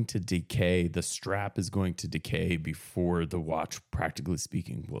bracelet's going to decay. The strap is going to decay before the watch, practically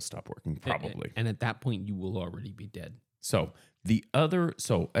speaking, will stop working, probably. And at that point, you will already be dead. So the other,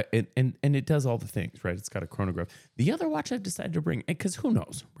 and it does all the things, right? It's got a chronograph. The other watch I've decided to bring, because who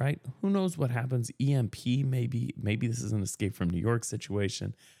knows, right? Who knows what happens? EMP, maybe this is an Escape from New York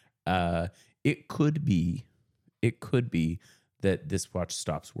situation. It could be that this watch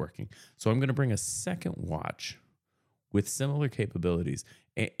stops working. So I'm going to bring a second watch with similar capabilities.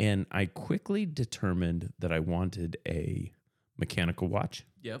 And I quickly determined that I wanted a mechanical watch.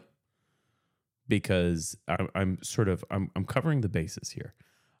 Yep. Because I'm covering the bases here.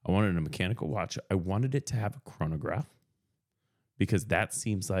 I wanted a mechanical watch. I wanted it to have a chronograph because that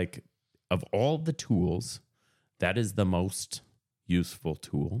seems like, of all the tools, that is the most useful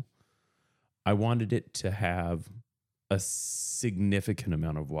tool. I wanted it to have a significant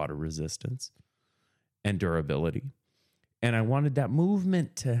amount of water resistance and durability. And I wanted that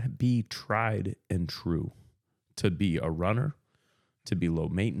movement to be tried and true, to be a runner, to be low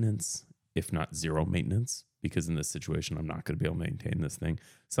maintenance, if not zero maintenance, because in this situation, I'm not going to be able to maintain this thing.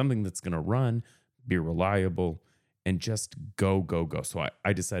 Something that's going to run, be reliable, and just go. So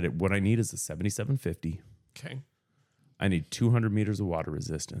I decided what I need is a 7750. Okay. I need 200 meters of water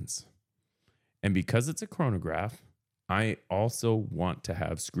resistance. And because it's a chronograph, I also want to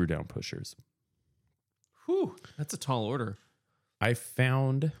have screw down pushers. Whew, that's a tall order. I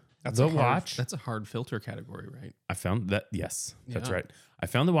found the watch. That's a hard filter category, right? I found that. Yes, that's Yeah. right. I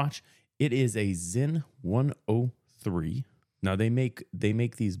found the watch. It is a Zen 103. Now they make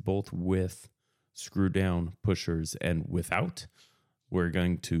these both with screw down pushers and without. We're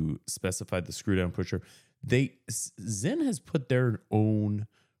going to specify the screw down pusher. Zen has put their own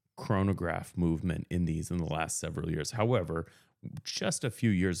chronograph movement in these in the last several years. However, just a few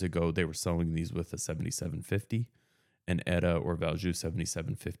years ago, they were selling these with a 7750, an ETA or Valjoux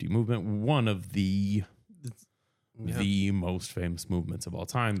 7750 movement, one of the most famous movements of all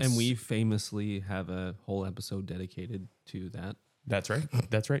time. And we famously have a whole episode dedicated to that. That's right.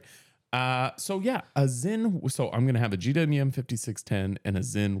 That's right. So yeah, a Zen. So I'm going to have a GWM 5610 and a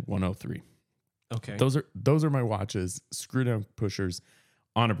Zen 103. Okay. Those are my watches, screw down pushers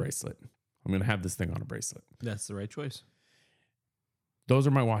on a bracelet. I'm going to have this thing on a bracelet. That's the right choice. Those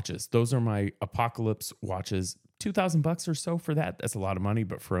are my watches. Those are my Apocalypse watches. $2,000 or so for that. That's a lot of money,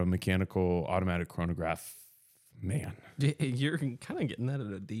 but for a mechanical automatic chronograph, man. You're kind of getting that at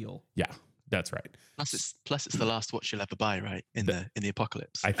a deal. Yeah, that's right. Plus it's the last watch you'll ever buy, right? In the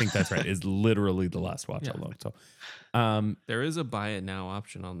apocalypse. I think that's right. It's literally the last watch I'll own. So, there is a buy it now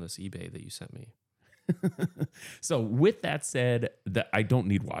option on this eBay that you sent me. So with that said, that I don't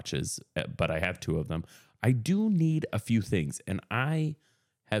need watches, but I have two of them. I do need a few things, and I'm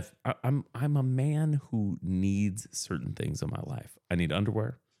a man who needs certain things in my life. I need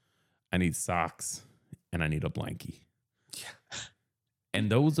underwear, I need socks, and I need a blankie. Yeah.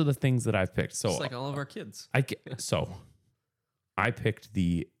 And those are the things that I've picked. So just like all of our kids. I picked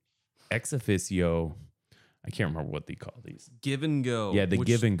the Ex Officio. I can't remember what they call these. Give and go. Yeah,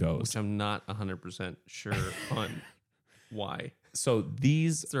 give and goes. Which I'm not 100% sure on why. So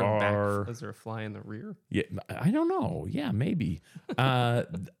these is there a fly in the rear? Yeah, I don't know. Yeah, maybe. I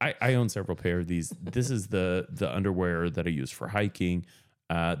own several pair of these. This is the underwear that I use for hiking.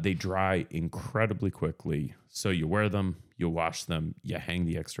 They dry incredibly quickly. So you wear them, you wash them, you hang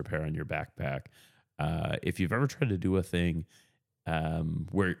the extra pair on your backpack. If you've ever tried to do a thing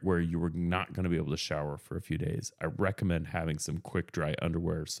where you were not going to be able to shower for a few days, I recommend having some quick dry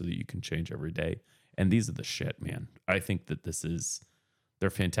underwear so that you can change every day. And these are the shit, man. I think that they're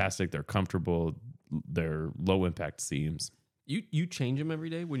fantastic. They're comfortable. They're low impact seams. You change them every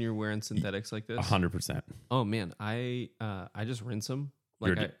day when you're wearing synthetics like this? 100%. Oh man, I just rinse them.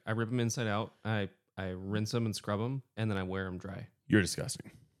 Like I rip them inside out. I rinse them and scrub them, and then I wear them dry. You're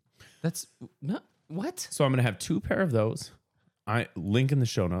disgusting. That's not what? So I'm going to have two pair of those. I link in the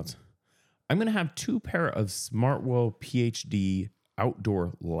show notes. I'm going to have two pair of Smartwool PhD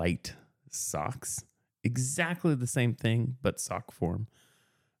outdoor light socks. Exactly the same thing, but sock form.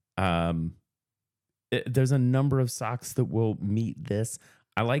 There's a number of socks that will meet this.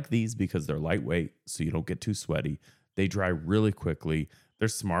 I like these because they're lightweight, so you don't get too sweaty. They dry really quickly. They're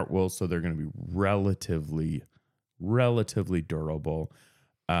Smartwool, so they're going to be relatively durable.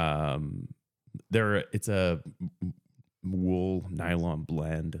 It's a wool nylon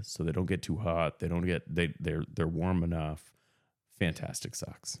blend, so they don't get too hot. They're warm enough. Fantastic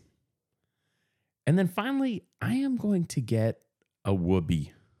socks. And then finally, I am going to get a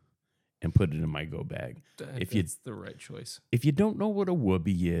Whoopee and put it in my go bag. It's the right choice. If you don't know what a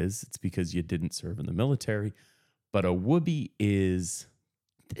Whoopee is, it's because you didn't serve in the military. But a Whoopee is,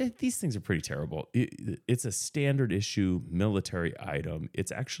 these things are pretty terrible. It's a standard issue military item.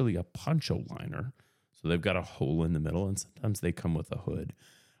 It's actually a poncho liner. So they've got a hole in the middle, and sometimes they come with a hood.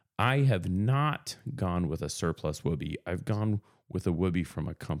 I have not gone with a surplus Whoopee. I've gone with a Whoopee from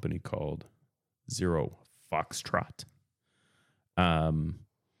a company called Zero Foxtrot.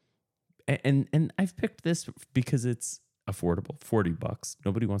 And I've picked this because it's affordable, $40.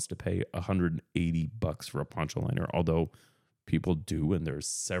 Nobody wants to pay $180 for a poncho liner, although people do, and there's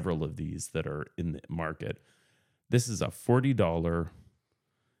several of these that are in the market. This is a $40.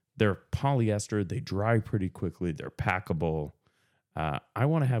 They're polyester. They dry pretty quickly. They're packable. I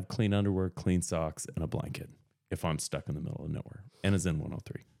want to have clean underwear, clean socks, and a blanket if I'm stuck in the middle of nowhere. And it's in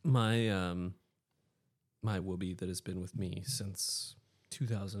 103. My Whoopee that has been with me since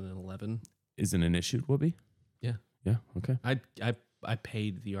 2011 is an issued Whoopee. Yeah. Yeah. Okay. I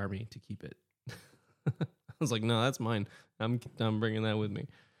paid the Army to keep it. I was like, no, that's mine. I'm bringing that with me.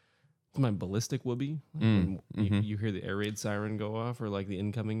 It's my ballistic Whoopee. You hear the air raid siren go off, or like the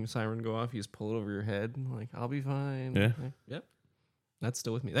incoming siren go off. You just pull it over your head. And like, I'll be fine. Yeah. Yep. That's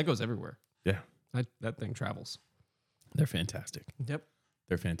still with me. That goes everywhere. Yeah. That thing travels. They're fantastic. Yep.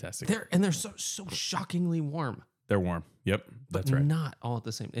 They're fantastic. They're so shockingly warm. They're warm. Yep. That's but right. Not all at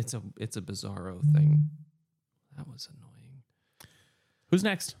the same. It's a bizarro thing. That was annoying. Who's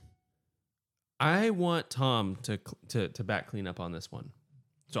next? I want Tom to back clean up on this one.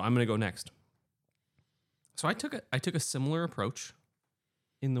 So I'm going to go next. So I took a similar approach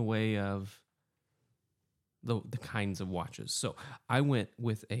in the way of the kinds of watches. So I went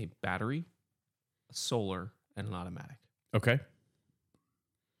with a battery, a solar, and an automatic. Okay.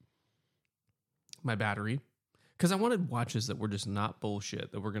 My battery, because I wanted watches that were just not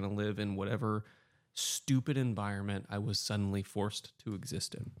bullshit, that were going to live in whatever stupid environment I was suddenly forced to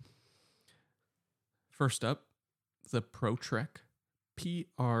exist in. First up, the ProTrek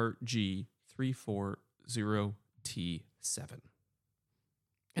PRG340T7.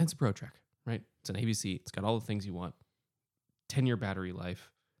 And it's a ProTrek, right? It's an ABC. It's got all the things you want. 10-year battery life.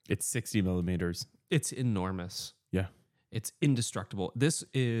 It's 60 millimeters. It's enormous. Yeah. It's indestructible. This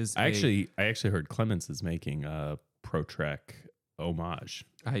is I actually heard Clemens is making a ProTrek homage.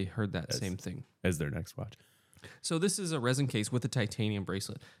 I heard that same thing. As their next watch. So this is a resin case with a titanium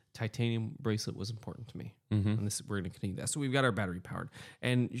bracelet. Titanium bracelet was important to me. Mm-hmm. And we're going to continue that. So we've got our battery powered.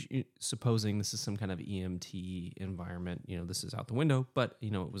 And supposing this is some kind of EMT environment, this is out the window, but,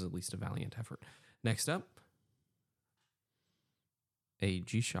 it was at least a valiant effort. Next up, a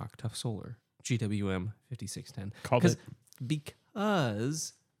G-Shock Tough Solar GWM 5610. Called it.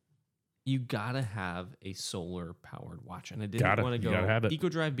 Because you got to have a solar powered watch. And I didn't want to go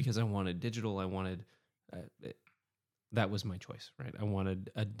EcoDrive because I wanted digital. I wanted... that was my choice, right? I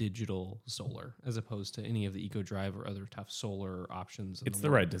wanted a digital solar as opposed to any of the EcoDrive or other tough solar options. It's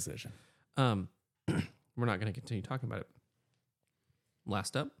the right decision. We're not going to continue talking about it.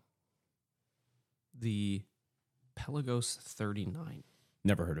 Last up, the Pelagos 39.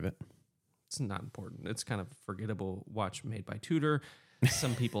 Never heard of it. It's not important. It's kind of a forgettable watch made by Tudor.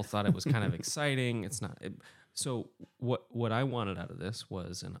 Some people thought it was kind of exciting. It's not. So what I wanted out of this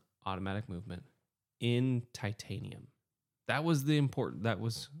was an automatic movement in titanium. That was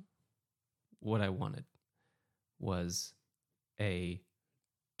what I wanted, was a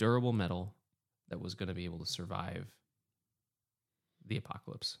durable metal that was going to be able to survive the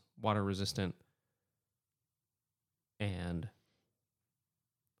apocalypse, water resistant and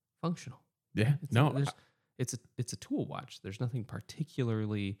functional. Yeah. It's a tool watch. There's nothing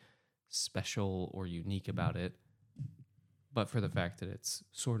particularly special or unique about it, but for the fact that it's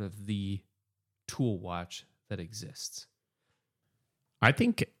sort of the tool watch that exists. I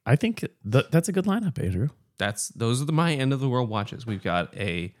think that's a good lineup, Andrew. Those are my end of the world watches. We've got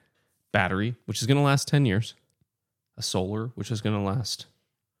a battery, which is going to last 10 years, a solar, which is going to last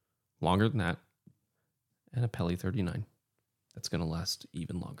longer than that, and a Peli 39 that's going to last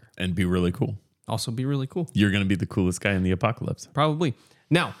even longer and be really cool. Also be really cool. You're going to be the coolest guy in the apocalypse. Probably.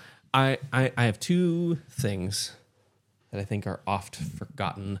 Now, I have two things that I think are oft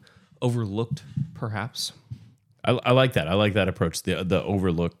forgotten, overlooked, perhaps. I like that. I like that approach. The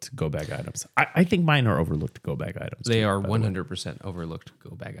overlooked go bag items. I think mine are overlooked go bag items. They are 100% overlooked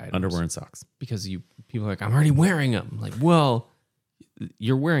go bag items. Underwear and socks. Because people are like, I'm already wearing them. Like, well,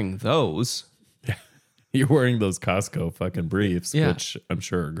 you're wearing those. Yeah. You're wearing those Costco fucking briefs, which I'm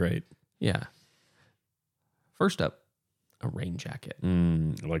sure are great. Yeah. First up, a rain jacket.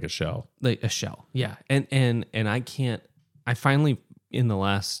 Like a shell. Like a shell. Yeah. And I finally in the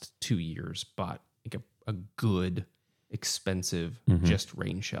last 2 years bought like a good, expensive, just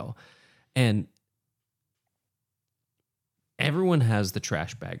rain shell. And everyone has the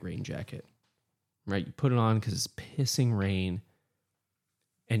trash bag rain jacket, right? You put it on because it's pissing rain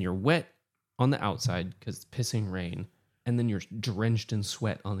and you're wet on the outside because it's pissing rain. And then you're drenched in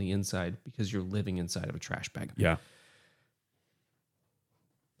sweat on the inside because you're living inside of a trash bag. Yeah.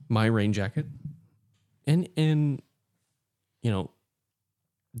 My rain jacket. And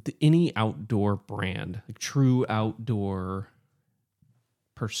any outdoor brand, like true outdoor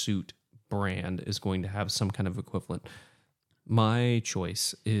pursuit brand, is going to have some kind of equivalent. My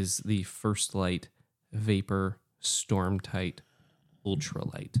choice is the First Light Vapor Stormtight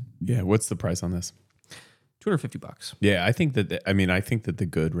Ultralight. Yeah, what's the price on this? $250. Yeah, I think that the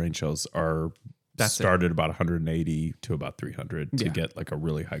good rain shells are started about 180 to about 300 to get like a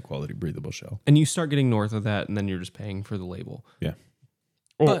really high quality breathable shell. And you start getting north of that, and then you're just paying for the label. Yeah,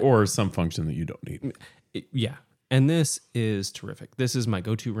 or some function that you don't need. Yeah. And this is terrific. This is my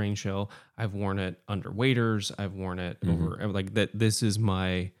go-to rain shell. I've worn it under waders. I've worn it over like that. This is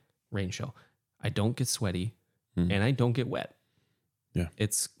my rain shell. I don't get sweaty, and I don't get wet. Yeah,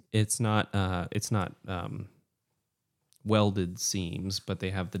 it's not welded seams, but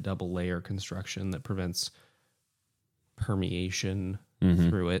they have the double layer construction that prevents permeation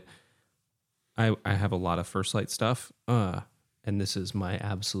through it. I have a lot of First Light stuff, and this is my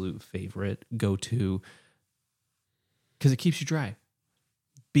absolute favorite go-to. Because it keeps you dry.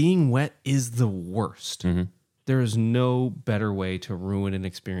 Being wet is the worst. There is no better way to ruin an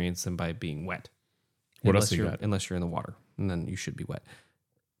experience than by being wet. Unless you're in the water, and then you should be wet.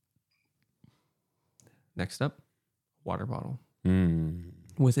 Next up, water bottle.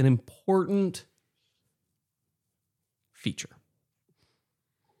 With an important feature.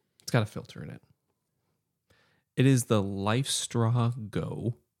 It's got a filter in it. It is the LifeStraw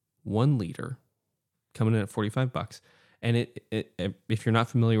Go 1 liter, coming in at $45. And it if you're not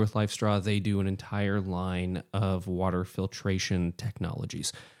familiar with LifeStraw, they do an entire line of water filtration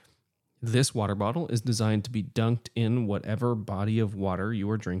technologies. This water bottle is designed to be dunked in whatever body of water you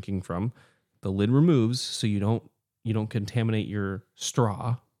are drinking from. The lid removes, so you don't contaminate your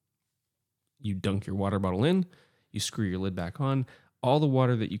straw. You dunk your water bottle in, you screw your lid back on. All the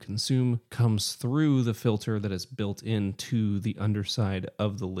water that you consume comes through the filter that is built into the underside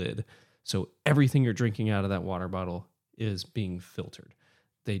of the lid. So everything you're drinking out of that water bottle is being filtered.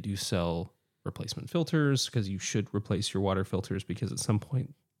 They do sell replacement filters because you should replace your water filters because at some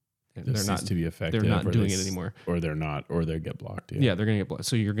point they're not to be effective. They're not doing it anymore, or they're not, or they get blocked. Yeah, they're gonna get blocked.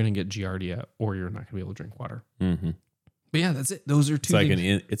 So you're gonna get Giardia, or you're not gonna be able to drink water. But yeah, that's it. Those are two.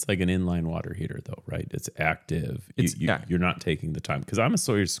 It's like an inline water heater, though, right? It's active. You're not taking the time, because I'm a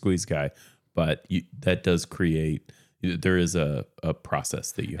Sawyer squeeze guy, but that does create. There is a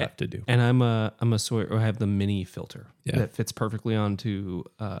process that you have to do. And I'm a Sawyer. I have the mini filter that fits perfectly onto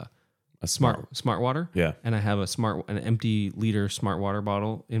a smart water. Yeah, and I have an empty liter smart water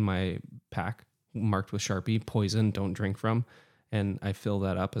bottle in my pack marked with Sharpie, poison, don't drink from, and I fill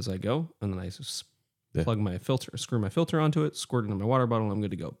that up as I go, and then I just plug my filter, screw my filter onto it, squirt it in my water bottle, and I'm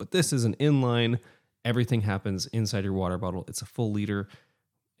good to go. But this is an inline. Everything happens inside your water bottle. It's a full liter.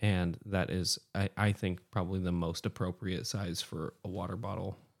 And that is, I think, probably the most appropriate size for a water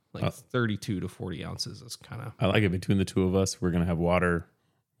bottle. Like 32 to 40 ounces is kind of... I like it. Between the two of us, we're going to have water.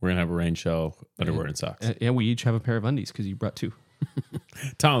 We're going to have a rain shell, underwear, and socks. And we each have a pair of undies because you brought two.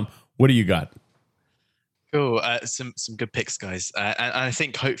 Tom, what do you got? Cool. Some good picks, guys. And I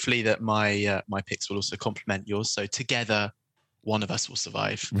think hopefully that my picks will also complement yours. So together, one of us will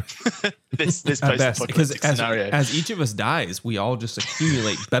survive this post-apocalyptic scenario. As each of us dies, we all just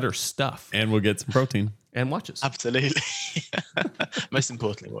accumulate better stuff. And we'll get some protein. And watches. Absolutely. Most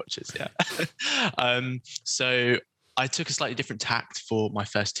importantly, watches, yeah. So I took a slightly different tact for my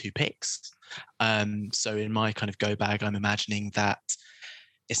first two picks. So in my kind of go bag, I'm imagining that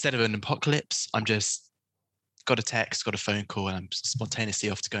instead of an apocalypse, I'm just got a text, got a phone call, and I'm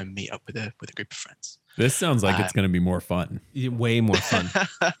spontaneously off to go and meet up with a group of friends. This sounds like it's going to be more fun. Way more fun.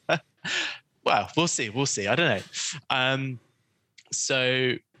 Well, we'll see. I don't know.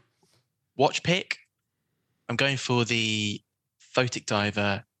 So watch pick. I'm going for the Photic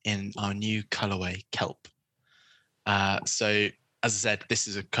Diver in our new colorway, Kelp. So as I said, this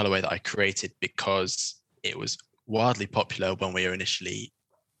is a colorway that I created because it was wildly popular when we were initially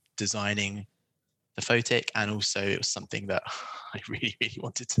designing the Photic, and also it was something that I really, really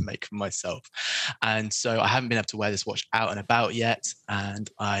wanted to make for myself. And so I haven't been able to wear this watch out and about yet, and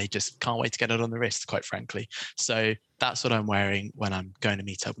I just can't wait to get it on the wrist, quite frankly. So that's what I'm wearing when I'm going to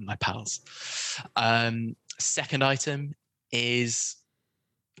meet up with my pals. Second item is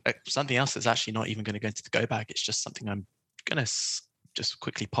something else that's actually not even going to go into the go bag. It's just something I'm going to just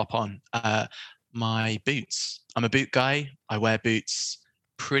quickly pop on. My boots. I'm a boot guy. I wear boots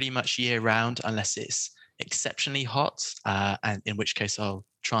pretty much year round unless it's exceptionally hot, and in which case I'll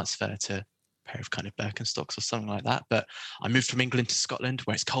transfer to a pair of kind of Birkenstocks or something like that. But I moved from England to Scotland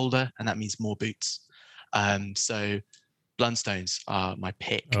where it's colder, and that means more boots. So Bloodstones are my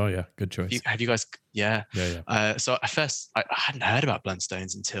pick. Oh yeah, good choice. Have you guys? Yeah. Yeah. So at first, I hadn't heard about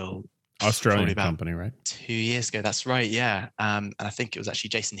Bloodstones until Australian company, right? 2 years ago. That's right. Yeah. And I think it was actually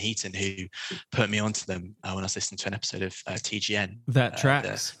Jason Heaton who put me onto them when I was listening to an episode of TGN. That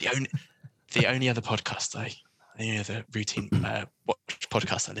tracks. The only other podcast the only other routine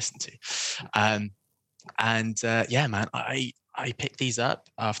podcast I listen to. Yeah, man, I picked these up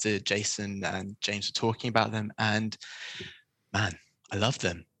after Jason and James were talking about them, and man, I love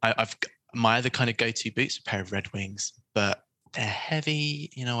them. I've my other kind of go-to boots are a pair of Red Wings, but they're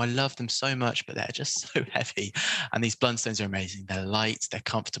heavy. I love them so much, but they're just so heavy. And these Bloodstones are amazing. They're light, they're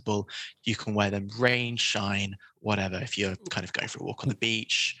comfortable. You can wear them rain, shine, whatever. If you're kind of going for a walk on the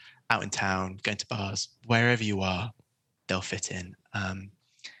beach, out in town, going to bars, wherever you are, they'll fit in.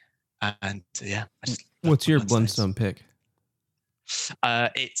 Yeah. What's your Bloodstone pick?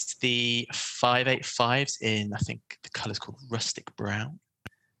 It's the 585s in, I think the color's called rustic brown.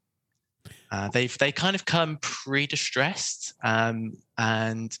 They kind of come pre-distressed, and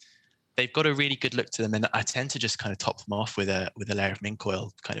they've got a really good look to them. And I tend to just kind of top them off with a layer of mink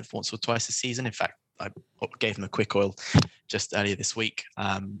oil, kind of once or twice a season. In fact, I gave them a quick oil just earlier this week,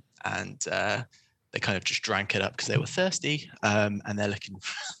 and they kind of just drank it up because they were thirsty, and they're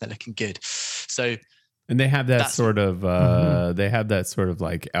looking good. So. And they have that sort of they have that sort of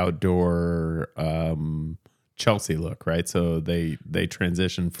like outdoor Chelsea look, right? So they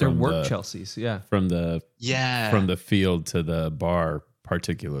transition from their work Chelseas, from the field to the bar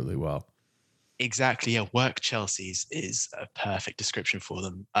particularly well. Exactly, yeah. Work Chelseas is a perfect description for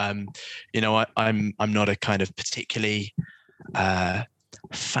them. I'm not a kind of particularly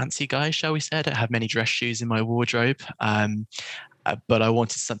fancy guy, shall we say. I don't have many dress shoes in my wardrobe, but I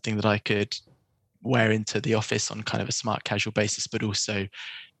wanted something that I could wear into the office on kind of a smart casual basis, but also,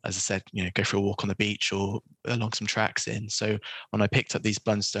 as I said, go for a walk on the beach or along some tracks in. So when I picked up these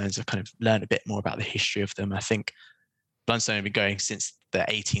Bloodstones, I kind of learned a bit more about the history of them. I think Bloodstone have been going since the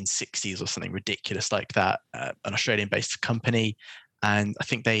 1860s or something ridiculous like that, an Australian-based company. And I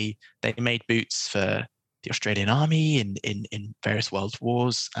think they made boots for the Australian Army in various world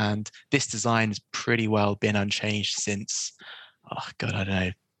wars. And this design has pretty well been unchanged since, I don't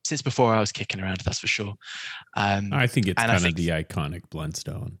know, since before I was kicking around, that's for sure. I think it's kind of the iconic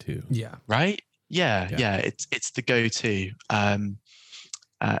Bloodstone too. Yeah. Right? Yeah. It's the go-to. And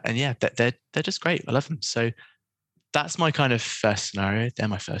yeah, they're just great. I love them. So that's my kind of first scenario. They're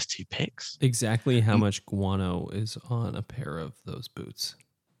my first two picks. Exactly how much guano is on a pair of those boots?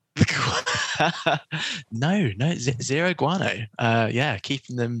 No, zero guano. Yeah,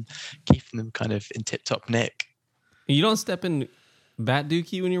 keeping them kind of in tip-top nick. You don't step in Bat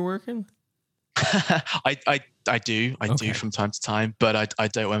Dookie when you're working? I do from time to time, but I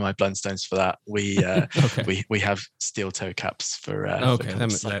don't wear my Bloodstones for that. We okay. we have steel toe caps for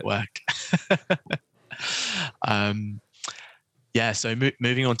site work. Yeah, so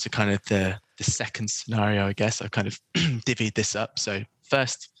moving on to kind of the second scenario, I guess I've kind of divvied this up. So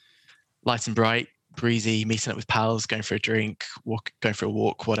first, light and bright, breezy, meeting up with pals, going for a drink, going for a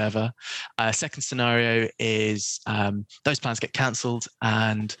walk, whatever. Second scenario is those plans get cancelled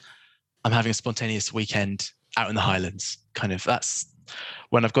and I'm having a spontaneous weekend out in the Highlands. Kind of that's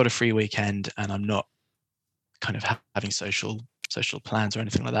when I've got a free weekend and I'm not kind of having social plans or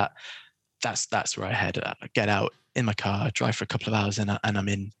anything like that. That's where I head. I get out in my car, drive for a couple of hours, and I'm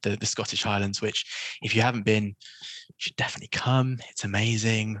in the Scottish Highlands, which if you haven't been, you should definitely come. It's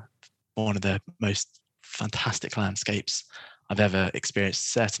amazing. One of the most fantastic landscapes I've ever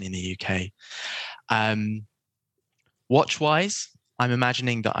experienced, certainly in the UK. Watch-wise, I'm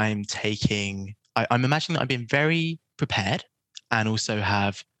imagining that I'm imagining that I'm being very prepared and also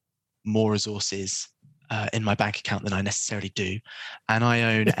have more resources in my bank account than I necessarily do. And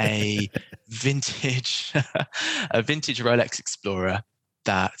I own a vintage Rolex Explorer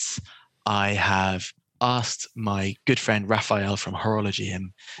that I have asked my good friend Raphael from Horology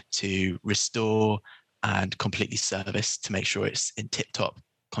Him to restore and completely service to make sure it's in tip-top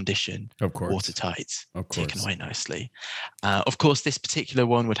condition, of course, watertight, of course, taken away nicely. Of course, this particular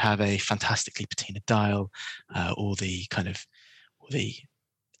one would have a fantastically patina dial, all the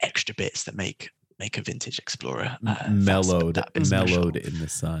extra bits that make a vintage Explorer mellowed in the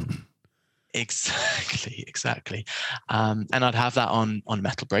sun. Exactly. And I'd have that on a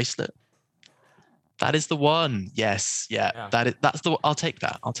metal bracelet. That is the one. Yes. Yeah. That's the. I'll take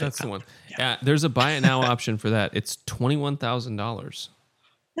that. That's the one. Yeah. There's a buy it now option for that. It's $21,000.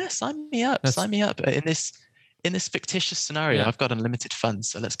 Yeah, sign me up. Sign me up. In this fictitious scenario, I've got unlimited funds,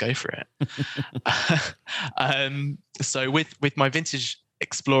 so let's go for it. So with my vintage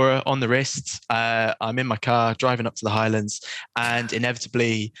Explorer on the wrist. I'm in my car driving up to the Highlands, and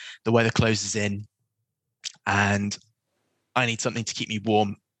inevitably the weather closes in, and I need something to keep me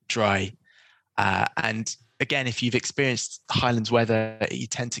warm, dry. And again, if you've experienced Highlands weather, you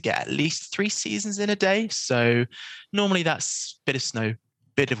tend to get at least 3 seasons in a day. So normally that's a bit of snow,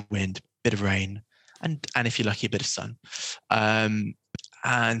 bit of wind, bit of rain, and if you're lucky, a bit of sun.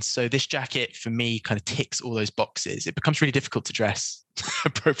 And so this jacket for me kind of ticks all those boxes. It becomes really difficult to dress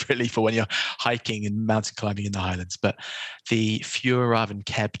appropriately for when you're hiking and mountain climbing in the Highlands. But the Fjällräven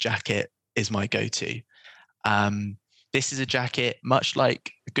Keb jacket is my go-to. This is a jacket, much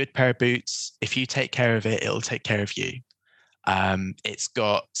like a good pair of boots. If you take care of it, it'll take care of you. It's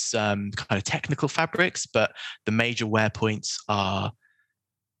got some kind of technical fabrics, but the major wear points are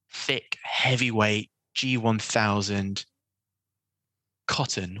thick, heavyweight G1000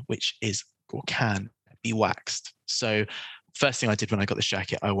 cotton, which is or can be waxed. So first thing I did when I got this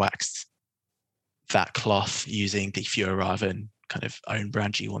jacket, I waxed that cloth using the Fjällräven kind of own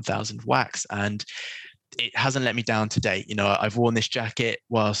brand G1000 wax, and it hasn't let me down to date. You know, I've worn this jacket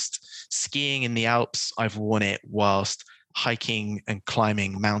whilst skiing in the Alps. I've worn it whilst hiking and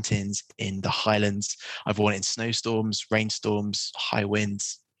climbing mountains in the Highlands. I've worn it in snowstorms, rainstorms, high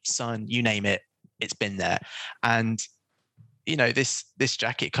winds, sun, you name it, it's been there. And you know, this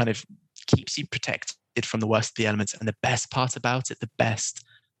jacket kind of keeps you protected from the worst of the elements. And the best part about it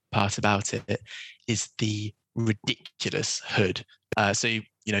is the ridiculous hood. So you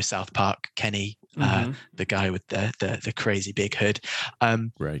know, South Park, Kenny, the guy with the crazy big hood.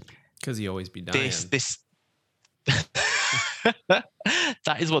 Right. Because he always be dying. This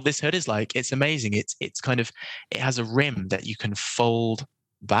that is what this hood is like. It's amazing. It's kind of, it has a rim that you can fold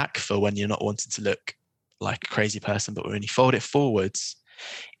back for when you're not wanting to look like a crazy person, but when you fold it forwards,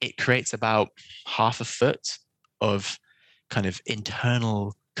 it creates about half a foot of kind of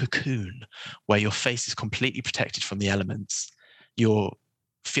internal cocoon where your face is completely protected from the elements. Your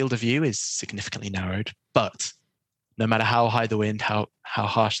field of view is significantly narrowed, but no matter how high the wind, how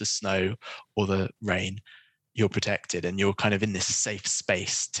harsh the snow or the rain, you're protected and you're kind of in this safe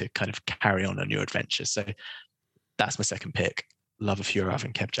space to kind of carry on your adventure. So that's my second pick. Love a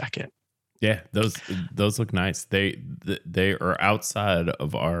Fjällräven Keb jacket. Yeah, those look nice. They are outside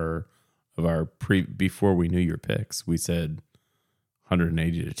of our before we knew your picks. We said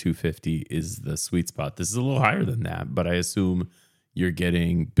 180 to 250 is the sweet spot. This is a little higher than that, but I assume you're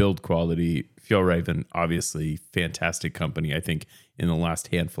getting build quality. Fjällräven, obviously fantastic company. I think in the last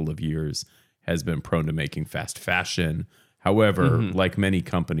handful of years has been prone to making fast fashion. However, like many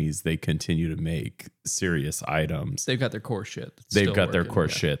companies, they continue to make serious items. They've got their core shit. They've got their core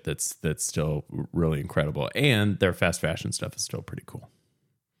shit that's still really incredible. And their fast fashion stuff is still pretty cool.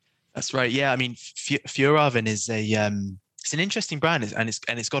 That's right. Yeah, I mean, Fjällräven is it's an interesting brand, and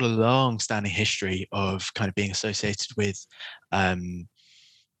it's got a long-standing history of kind of being associated with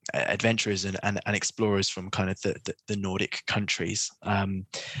adventurers and explorers from kind of the Nordic countries. And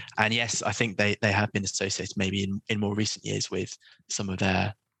yes, I think they have been associated maybe in more recent years with some of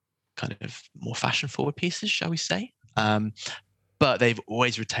their kind of more fashion forward pieces, shall we say. But they've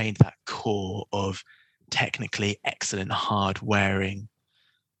always retained that core of technically excellent, hard wearing,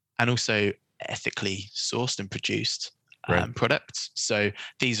 and also ethically sourced and produced products. So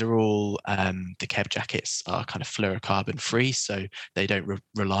these are all the Keb jackets are kind of fluorocarbon free, so they don't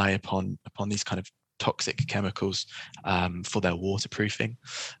rely upon these kind of toxic chemicals for their waterproofing.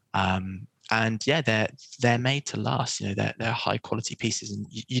 And yeah, they're made to last. You know, they're high quality pieces, and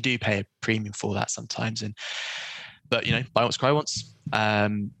you do pay a premium for that sometimes. But you know, buy once, cry once.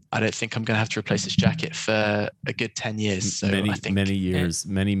 I don't think I'm going to have to replace this jacket for a good 10 years. So many, I think, many years,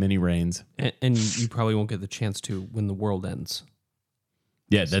 many rains. And you probably won't get the chance to when the world ends.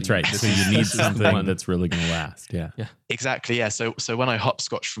 Yeah, that's right. So you need something that's really going to last. Yeah. Exactly. Yeah. So when I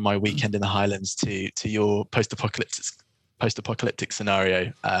hopscotch from my weekend in the Highlands to your post-apocalyptic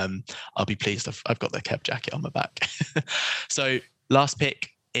scenario, I'll be pleased. I've got the Keb jacket on my back. So last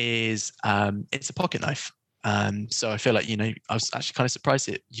pick is it's a pocket knife. So I feel like, you know, I was actually kind of surprised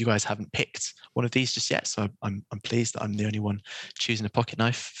that you guys haven't picked one of these just yet. So I'm pleased that I'm the only one choosing a pocket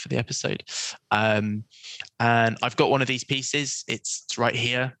knife for the episode. And I've got one of these pieces. It's right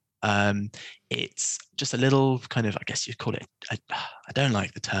here. It's just a little kind of, I guess you'd call it, I don't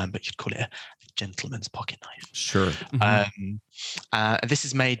like the term, but you'd call it a gentleman's pocket knife. Sure. This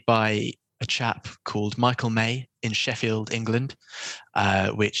is made by a chap called Michael May in Sheffield, England,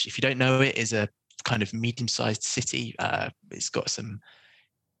 which, if you don't know it, is a kind of medium-sized city. It's got some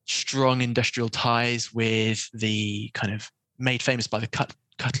strong industrial ties with the kind of made famous by the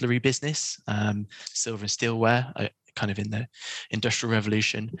cutlery business, silver and steelware. kind of in the Industrial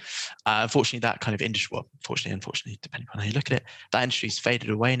Revolution. Unfortunately, that kind of industry, well, unfortunately, depending on how you look at it, that industry's faded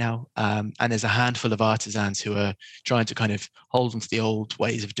away now. And there's a handful of artisans who are trying to kind of hold on to the old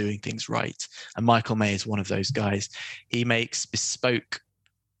ways of doing things right. And Michael May is one of those guys. He makes bespoke,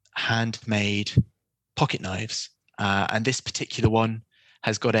 handmade pocket knives. And this particular one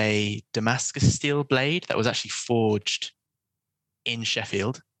has got a Damascus steel blade that was actually forged in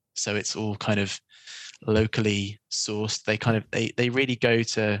Sheffield. So it's all kind of locally sourced. They really go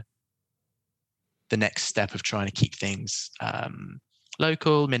to the next step of trying to keep things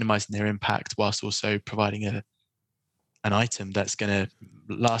local, minimizing their impact, whilst also providing an item that's going to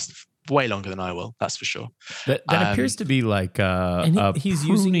last way longer than I will. That's for sure. That appears to be like he's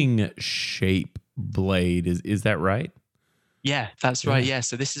pruning shape blade. Is that right? Yeah, that's right. Yeah.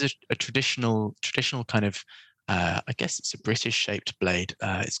 So this is a traditional kind of, I guess it's a British shaped blade.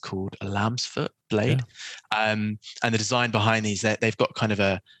 It's called a lamb's foot blade. Yeah. And the design behind these, they've got kind of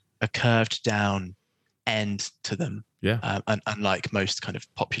a curved down end to them. Yeah. And unlike most kind of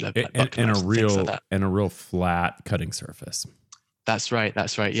popular and a real flat cutting surface. That's right.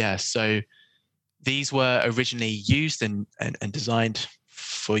 Yeah. So these were originally used and designed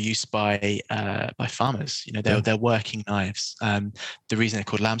for use by farmers. They're working knives. The reason they're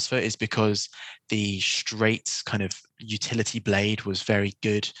called lamb's foot is because the straight kind of utility blade was very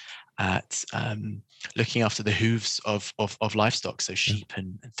good at looking after the hooves of livestock, so sheep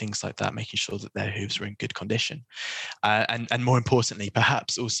and things like that, making sure that their hooves were in good condition. And more importantly,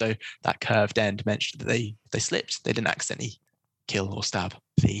 perhaps also that curved end meant that they slipped. They didn't accidentally kill or stab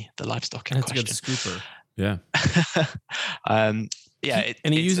the livestock in question. That's a good scooper. Yeah. Yeah,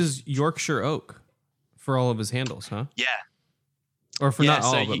 and he uses Yorkshire oak for all of his handles, huh? Yeah, or for not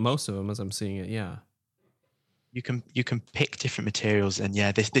all, but most of them, as I'm seeing it. Yeah, you can pick different materials, and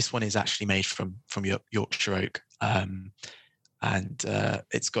this one is actually made from Yorkshire oak, and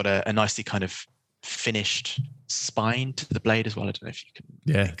it's got a nicely kind of finished spine to the blade as well. I don't know if you can.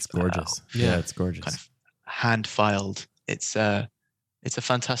 Yeah, it's gorgeous. Yeah, it's gorgeous. Kind of hand filed. It's a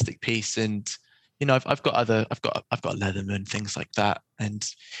fantastic piece, and I've got Leatherman, things like that, and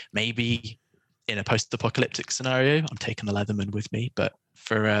maybe in a post-apocalyptic scenario, I'm taking the Leatherman with me. But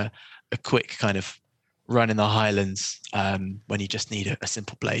for a quick kind of run in the Highlands, when you just need a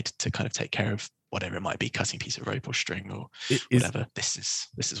simple blade to kind of take care of whatever it might be, cutting a piece of rope or string or whatever, this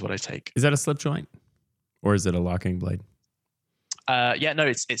is what I take. Is that a slip joint, or is it a locking blade? No,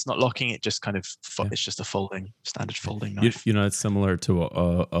 it's not locking. It just kind of it's just a standard folding knife. It's similar to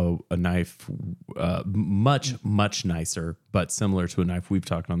a knife, much nicer, but similar to a knife we've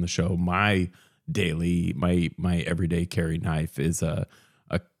talked on the show. My everyday carry knife is a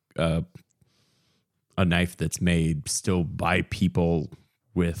knife that's made still by people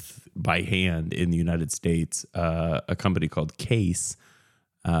by hand in the United States. A company called Case,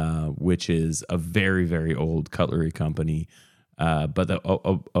 which is a very, very old cutlery company. But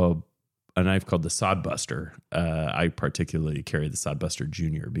a knife called the Sodbuster. I particularly carry the Sodbuster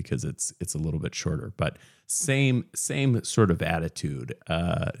Junior because it's a little bit shorter, but same sort of attitude.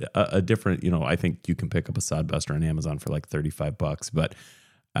 A different, I think you can pick up a Sodbuster on Amazon for like $35, but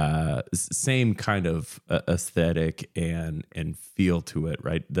same kind of aesthetic and feel to it,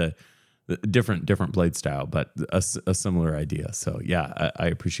 right? The different blade style, but a similar idea. So yeah, I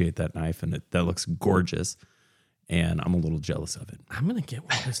appreciate that knife, and that looks gorgeous. And I'm a little jealous of it. I'm gonna get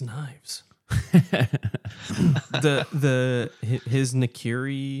one of his knives. His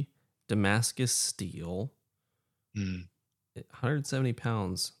Nakiri Damascus steel, 170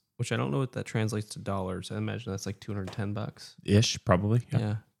 pounds, which I don't know what that translates to dollars. I imagine that's like $210 ish, probably.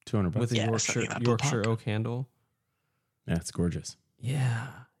 Yeah, $200 with a Yorkshire oak handle. Yeah, it's gorgeous. Yeah,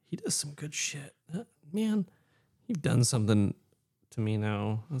 he does some good shit, man. You've done something to me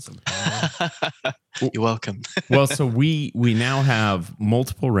now. That's You're welcome. Well, so we now have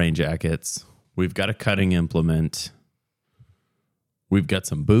multiple rain jackets. We've got a cutting implement. We've got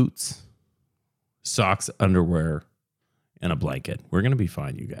some boots, socks, underwear, and a blanket. We're gonna be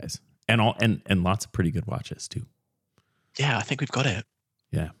fine, you guys, and lots of pretty good watches too. Yeah, I think we've got it.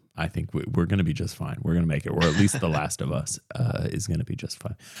 Yeah, I think we're gonna be just fine. We're gonna make it, or at least The Last of Us is gonna be just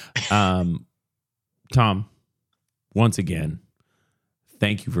fine. Tom, once again,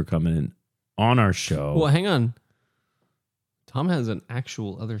 thank you for coming in on our show. Well, hang on. Tom has an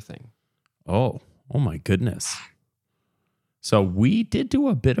actual other thing. Oh my goodness. So we did do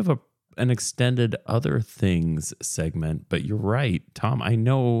a bit of an extended other things segment, but you're right, Tom. I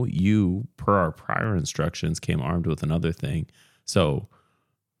know you, per our prior instructions, came armed with another thing. So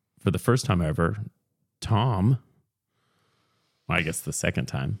for the first time ever, Tom, well, I guess the second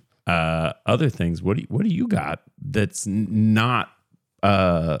time, other things, what do you got that's not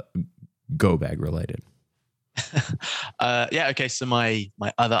go bag related? Yeah. Okay. So my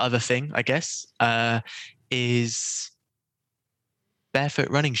other thing, I guess, is barefoot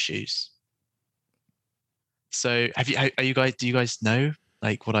running shoes. So do you guys know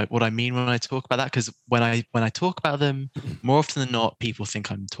like what I mean when I talk about that? Because when I talk about them, more often than not, people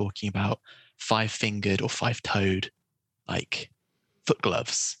think I'm talking about 5-fingered or 5-toed like foot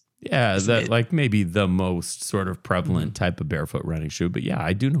gloves. Yeah, that like maybe the most sort of prevalent type of barefoot running shoe. But yeah,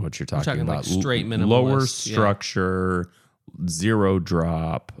 I do know what you're talking about. Like straight minimalist, lower structure, zero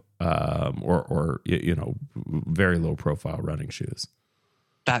drop, or very low profile running shoes.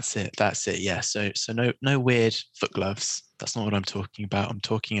 That's it. Yeah. So no weird foot gloves. That's not what I'm talking about. I'm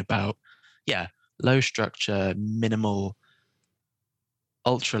talking about, yeah, low structure, minimal,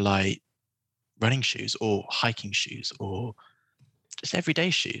 ultralight running shoes or hiking shoes or just everyday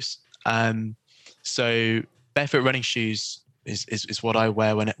shoes. So barefoot running shoes is what I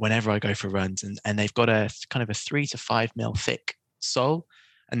wear whenever I go for runs, and they've got a kind of a 3 to 5 mil thick sole.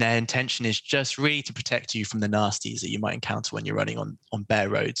 And their intention is just really to protect you from the nasties that you might encounter when you're running on bare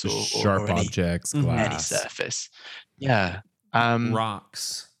roads or sharp objects, glass, any surface. Yeah.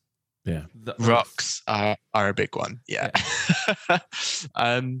 Rocks. Yeah. Rocks are a big one. Yeah.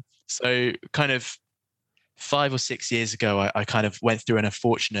 So kind of 5 or 6 years ago, I kind of went through an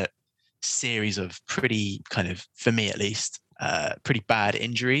unfortunate series of pretty kind of, for me at least, pretty bad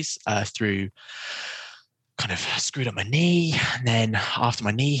injuries through kind of screwed up my knee, and then after my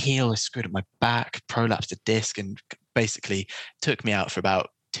knee healed, I screwed up my back, prolapsed a disc, and basically took me out for about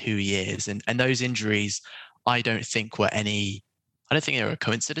 2 years. And those injuries, I don't think they were a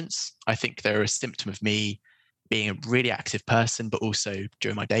coincidence. I think they're a symptom of me being a really active person, but also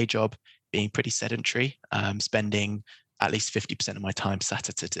during my day job, being pretty sedentary, spending at least 50% of my time sat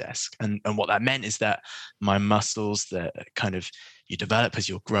at a desk. And what that meant is that my muscles that kind of you develop as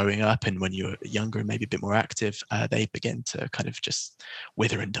you're growing up, and when you're younger and maybe a bit more active, they begin to kind of just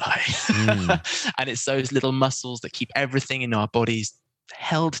wither and die. And it's those little muscles that keep everything in our bodies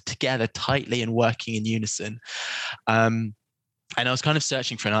held together tightly and working in unison. And I was kind of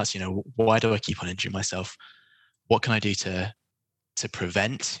searching for an answer, why do I keep on injuring myself? What can I do to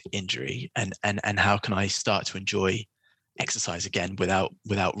prevent injury, and how can I start to enjoy exercise again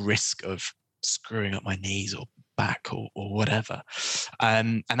without risk of screwing up my knees or back or whatever?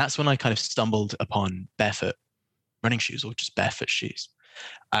 And that's when I kind of stumbled upon barefoot running shoes, or just barefoot shoes.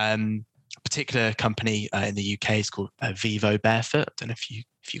 A particular company in the UK is called Vivo Barefoot. I don't know if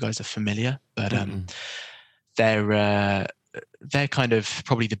you guys are familiar, but they're kind of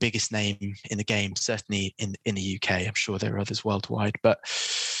probably the biggest name in the game, certainly in the UK. I'm sure there are others worldwide, but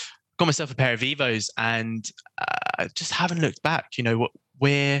got myself a pair of Vivos and just haven't looked back.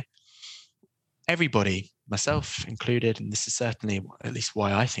 Where everybody, myself included, and this is certainly at least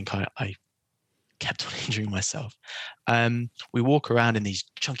why I think I kept on injuring myself. We walk around in these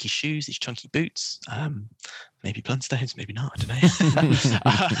chunky shoes, these chunky boots, maybe Blundstones, maybe not, I don't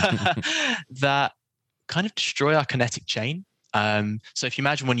know, that kind of destroy our kinetic chain. So if you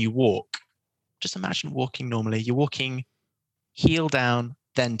imagine when you walk, just imagine walking normally. You're walking heel down,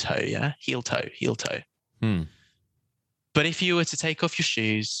 then toe, yeah? Heel, toe, heel, toe. But if you were to take off your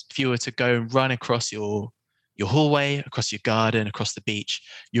shoes, if you were to go and run across your hallway, across your garden, across the beach,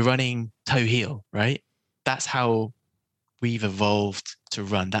 you're running toe heel, right? That's how we've evolved to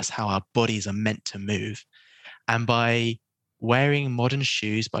run. That's how our bodies are meant to move. And by wearing modern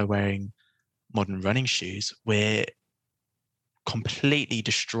shoes, by wearing modern running shoes, we're completely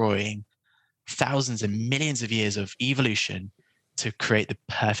destroying thousands and millions of years of evolution to create the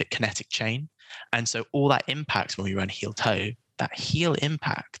perfect kinetic chain. And so all that impact when we run heel toe, that heel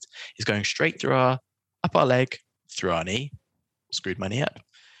impact is going straight through up our leg, through our knee, screwed my knee up,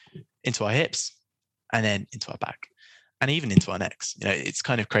 into our hips, and then into our back, and even into our necks. It's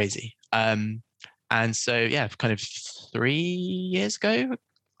kind of crazy. And so, yeah, kind of 3 years ago,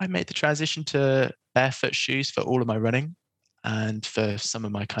 I made the transition to barefoot shoes for all of my running, and for some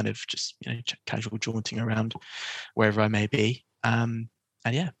of my kind of just casual jaunting around wherever I may be. And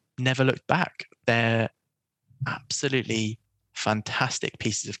yeah, never looked back. They're absolutely fantastic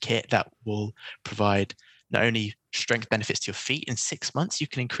pieces of kit that will provide not only strength benefits to your feet. In 6 months, you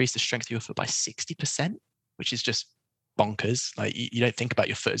can increase the strength of your foot by 60%, which is just bonkers. Like you don't think about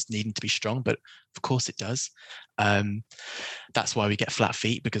your foot as needing to be strong, but of course it does. That's why we get flat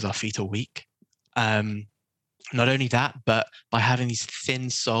feet, because our feet are weak. Not only that, but by having these thin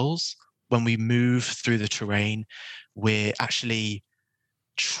soles, when we move through the terrain, we're actually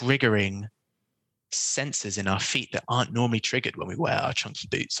triggering sensors in our feet that aren't normally triggered when we wear our chunky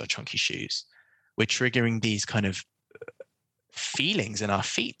boots or chunky shoes. We're triggering these kind of feelings in our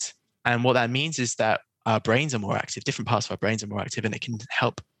feet. And what that means is that our brains are more active, different parts of our brains are more active, and it can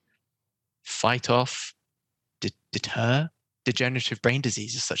help fight off, deter degenerative brain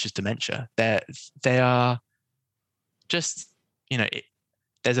diseases such as dementia. They are just,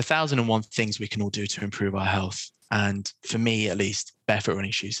 there's 1,001 things we can all do to improve our health. And for me, at least, barefoot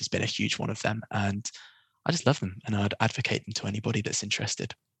running shoes has been a huge one of them. And I just love them, and I'd advocate them to anybody that's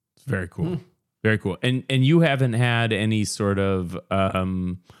interested. Very cool. Very cool. And you haven't had any sort of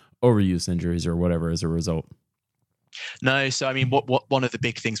overuse injuries or whatever as a result? No. So, I mean, what one of the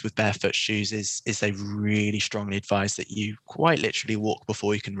big things with barefoot shoes is they really strongly advise that you quite literally walk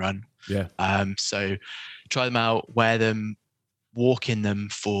before you can run. Yeah. So try them out, wear them, walk in them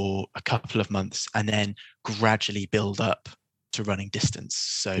for a couple of months, and then gradually build up to running distance.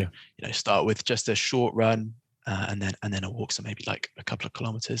 So, start with just a short run, and then a walk, so maybe like a couple of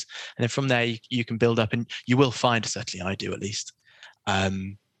kilometers, and then from there you can build up, and you will find, certainly I do at least,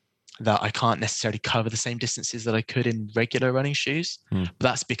 that I can't necessarily cover the same distances that I could in regular running shoes. But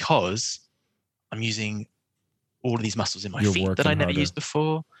that's because I'm using all of these muscles in my feet that I never used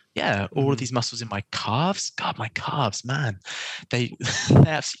before. Yeah, all of these muscles in my calves. God, my calves, man, they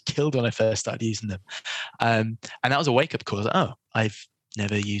absolutely killed when I first started using them. And that was a wake-up call. Oh, I've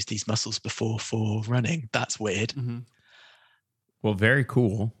never used these muscles before for running. That's weird. Mm-hmm. Well, very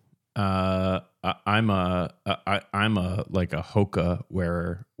cool. I'm a like a Hoka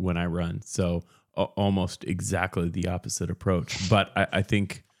wearer when I run, so almost exactly the opposite approach. But I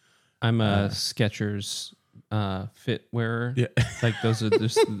think I'm a Skechers fit wearer. Yeah, like those are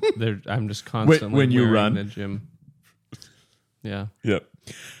just I'm just constantly when you run in the gym. Yeah. Yep.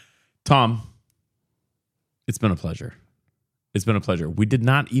 Tom, it's been a pleasure. It's been a pleasure. We did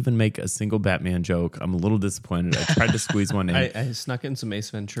not even make a single Batman joke. I'm a little disappointed. I tried to squeeze one in. I snuck in some Ace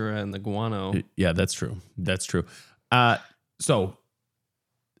Ventura and the guano. Yeah, that's true. That's true. So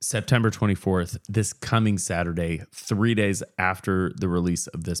September 24th, this coming Saturday, 3 days after the release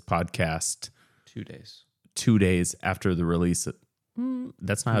of this podcast. 2 days. 2 days after the release.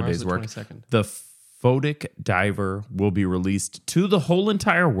 That's not how days work. 22nd. The Photic Diver will be released to the whole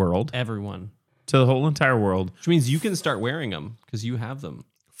entire world. Everyone. To the whole entire world. Which means you can start wearing them because you have them.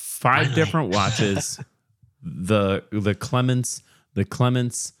 5 different watches. the Clements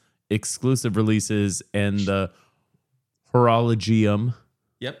exclusive releases, and the Horologium.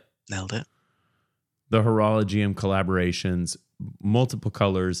 Yep. Nailed it. The Horologium collaborations, multiple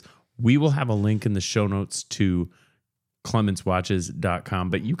colors. We will have a link in the show notes to clementswatches.com,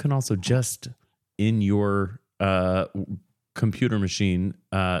 but you can also just in your computer machine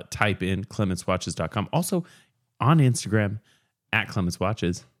type in clementswatches.com. Also on Instagram at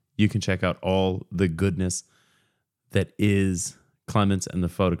clementswatches, you can check out all the goodness that is Clements and the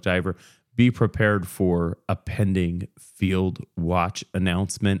Photic Diver. Be prepared for a pending field watch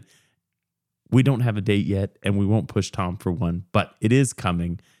announcement. We don't have a date yet, and we won't push Tom for one, but it is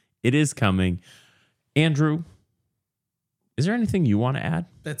coming. It is coming. Andrew, is there anything you want to add?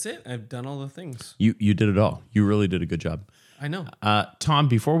 That's it. I've done all the things. You did it all. You really did a good job. I know. Tom,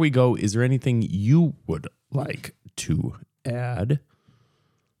 before we go, is there anything you would like to add?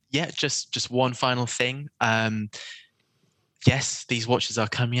 Yeah, just one final thing. Yes, these watches are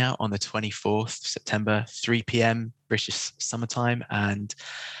coming out on the 24th September, 3 p.m. British summertime. And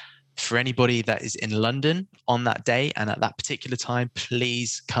for anybody that is in London on that day and at that particular time,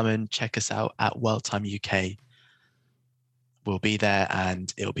 please come and check us out at World Time UK. We'll be there,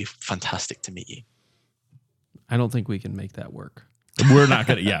 and it'll be fantastic to meet you. I don't think we can make that work. We're not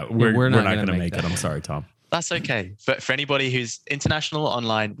gonna. Yeah, we're not gonna make it. that. I'm sorry, Tom. That's okay. But for anybody who's international or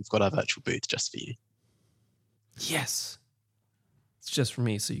online, we've got our virtual booth just for you. Yes. It's just for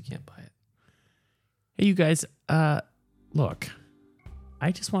me, so you can't buy it. Hey, you guys. Look,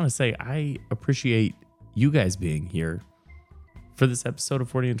 I just want to say I appreciate you guys being here for this episode of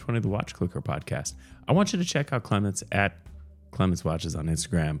 40 and 20 of the Watch Clicker podcast. I want you to check out Clements at Clements Watches on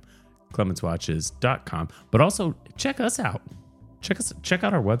Instagram, clementswatches.com, but also check us out. Check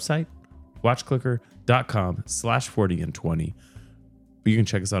out our website, watchclicker.com/40 and 20. You can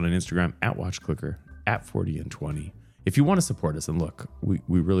check us out on Instagram at watchclicker at 40 and 20. If you want to support us, and look, we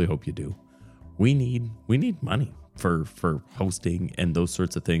really hope you do. We need money for hosting and those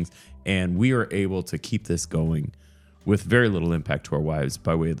sorts of things, and we are able to keep this going with very little impact to our wives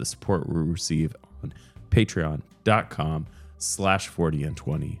by way of the support we receive on patreon.com/40 and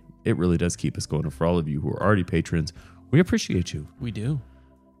 20. It really does keep us going. And for all of you who are already patrons, we appreciate you. We do.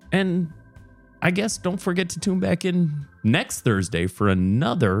 And I guess don't forget to tune back in next Thursday for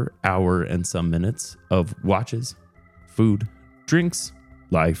another hour and some minutes of watches, food, drinks,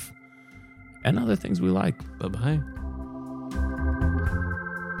 life, and other things we like. Bye-bye.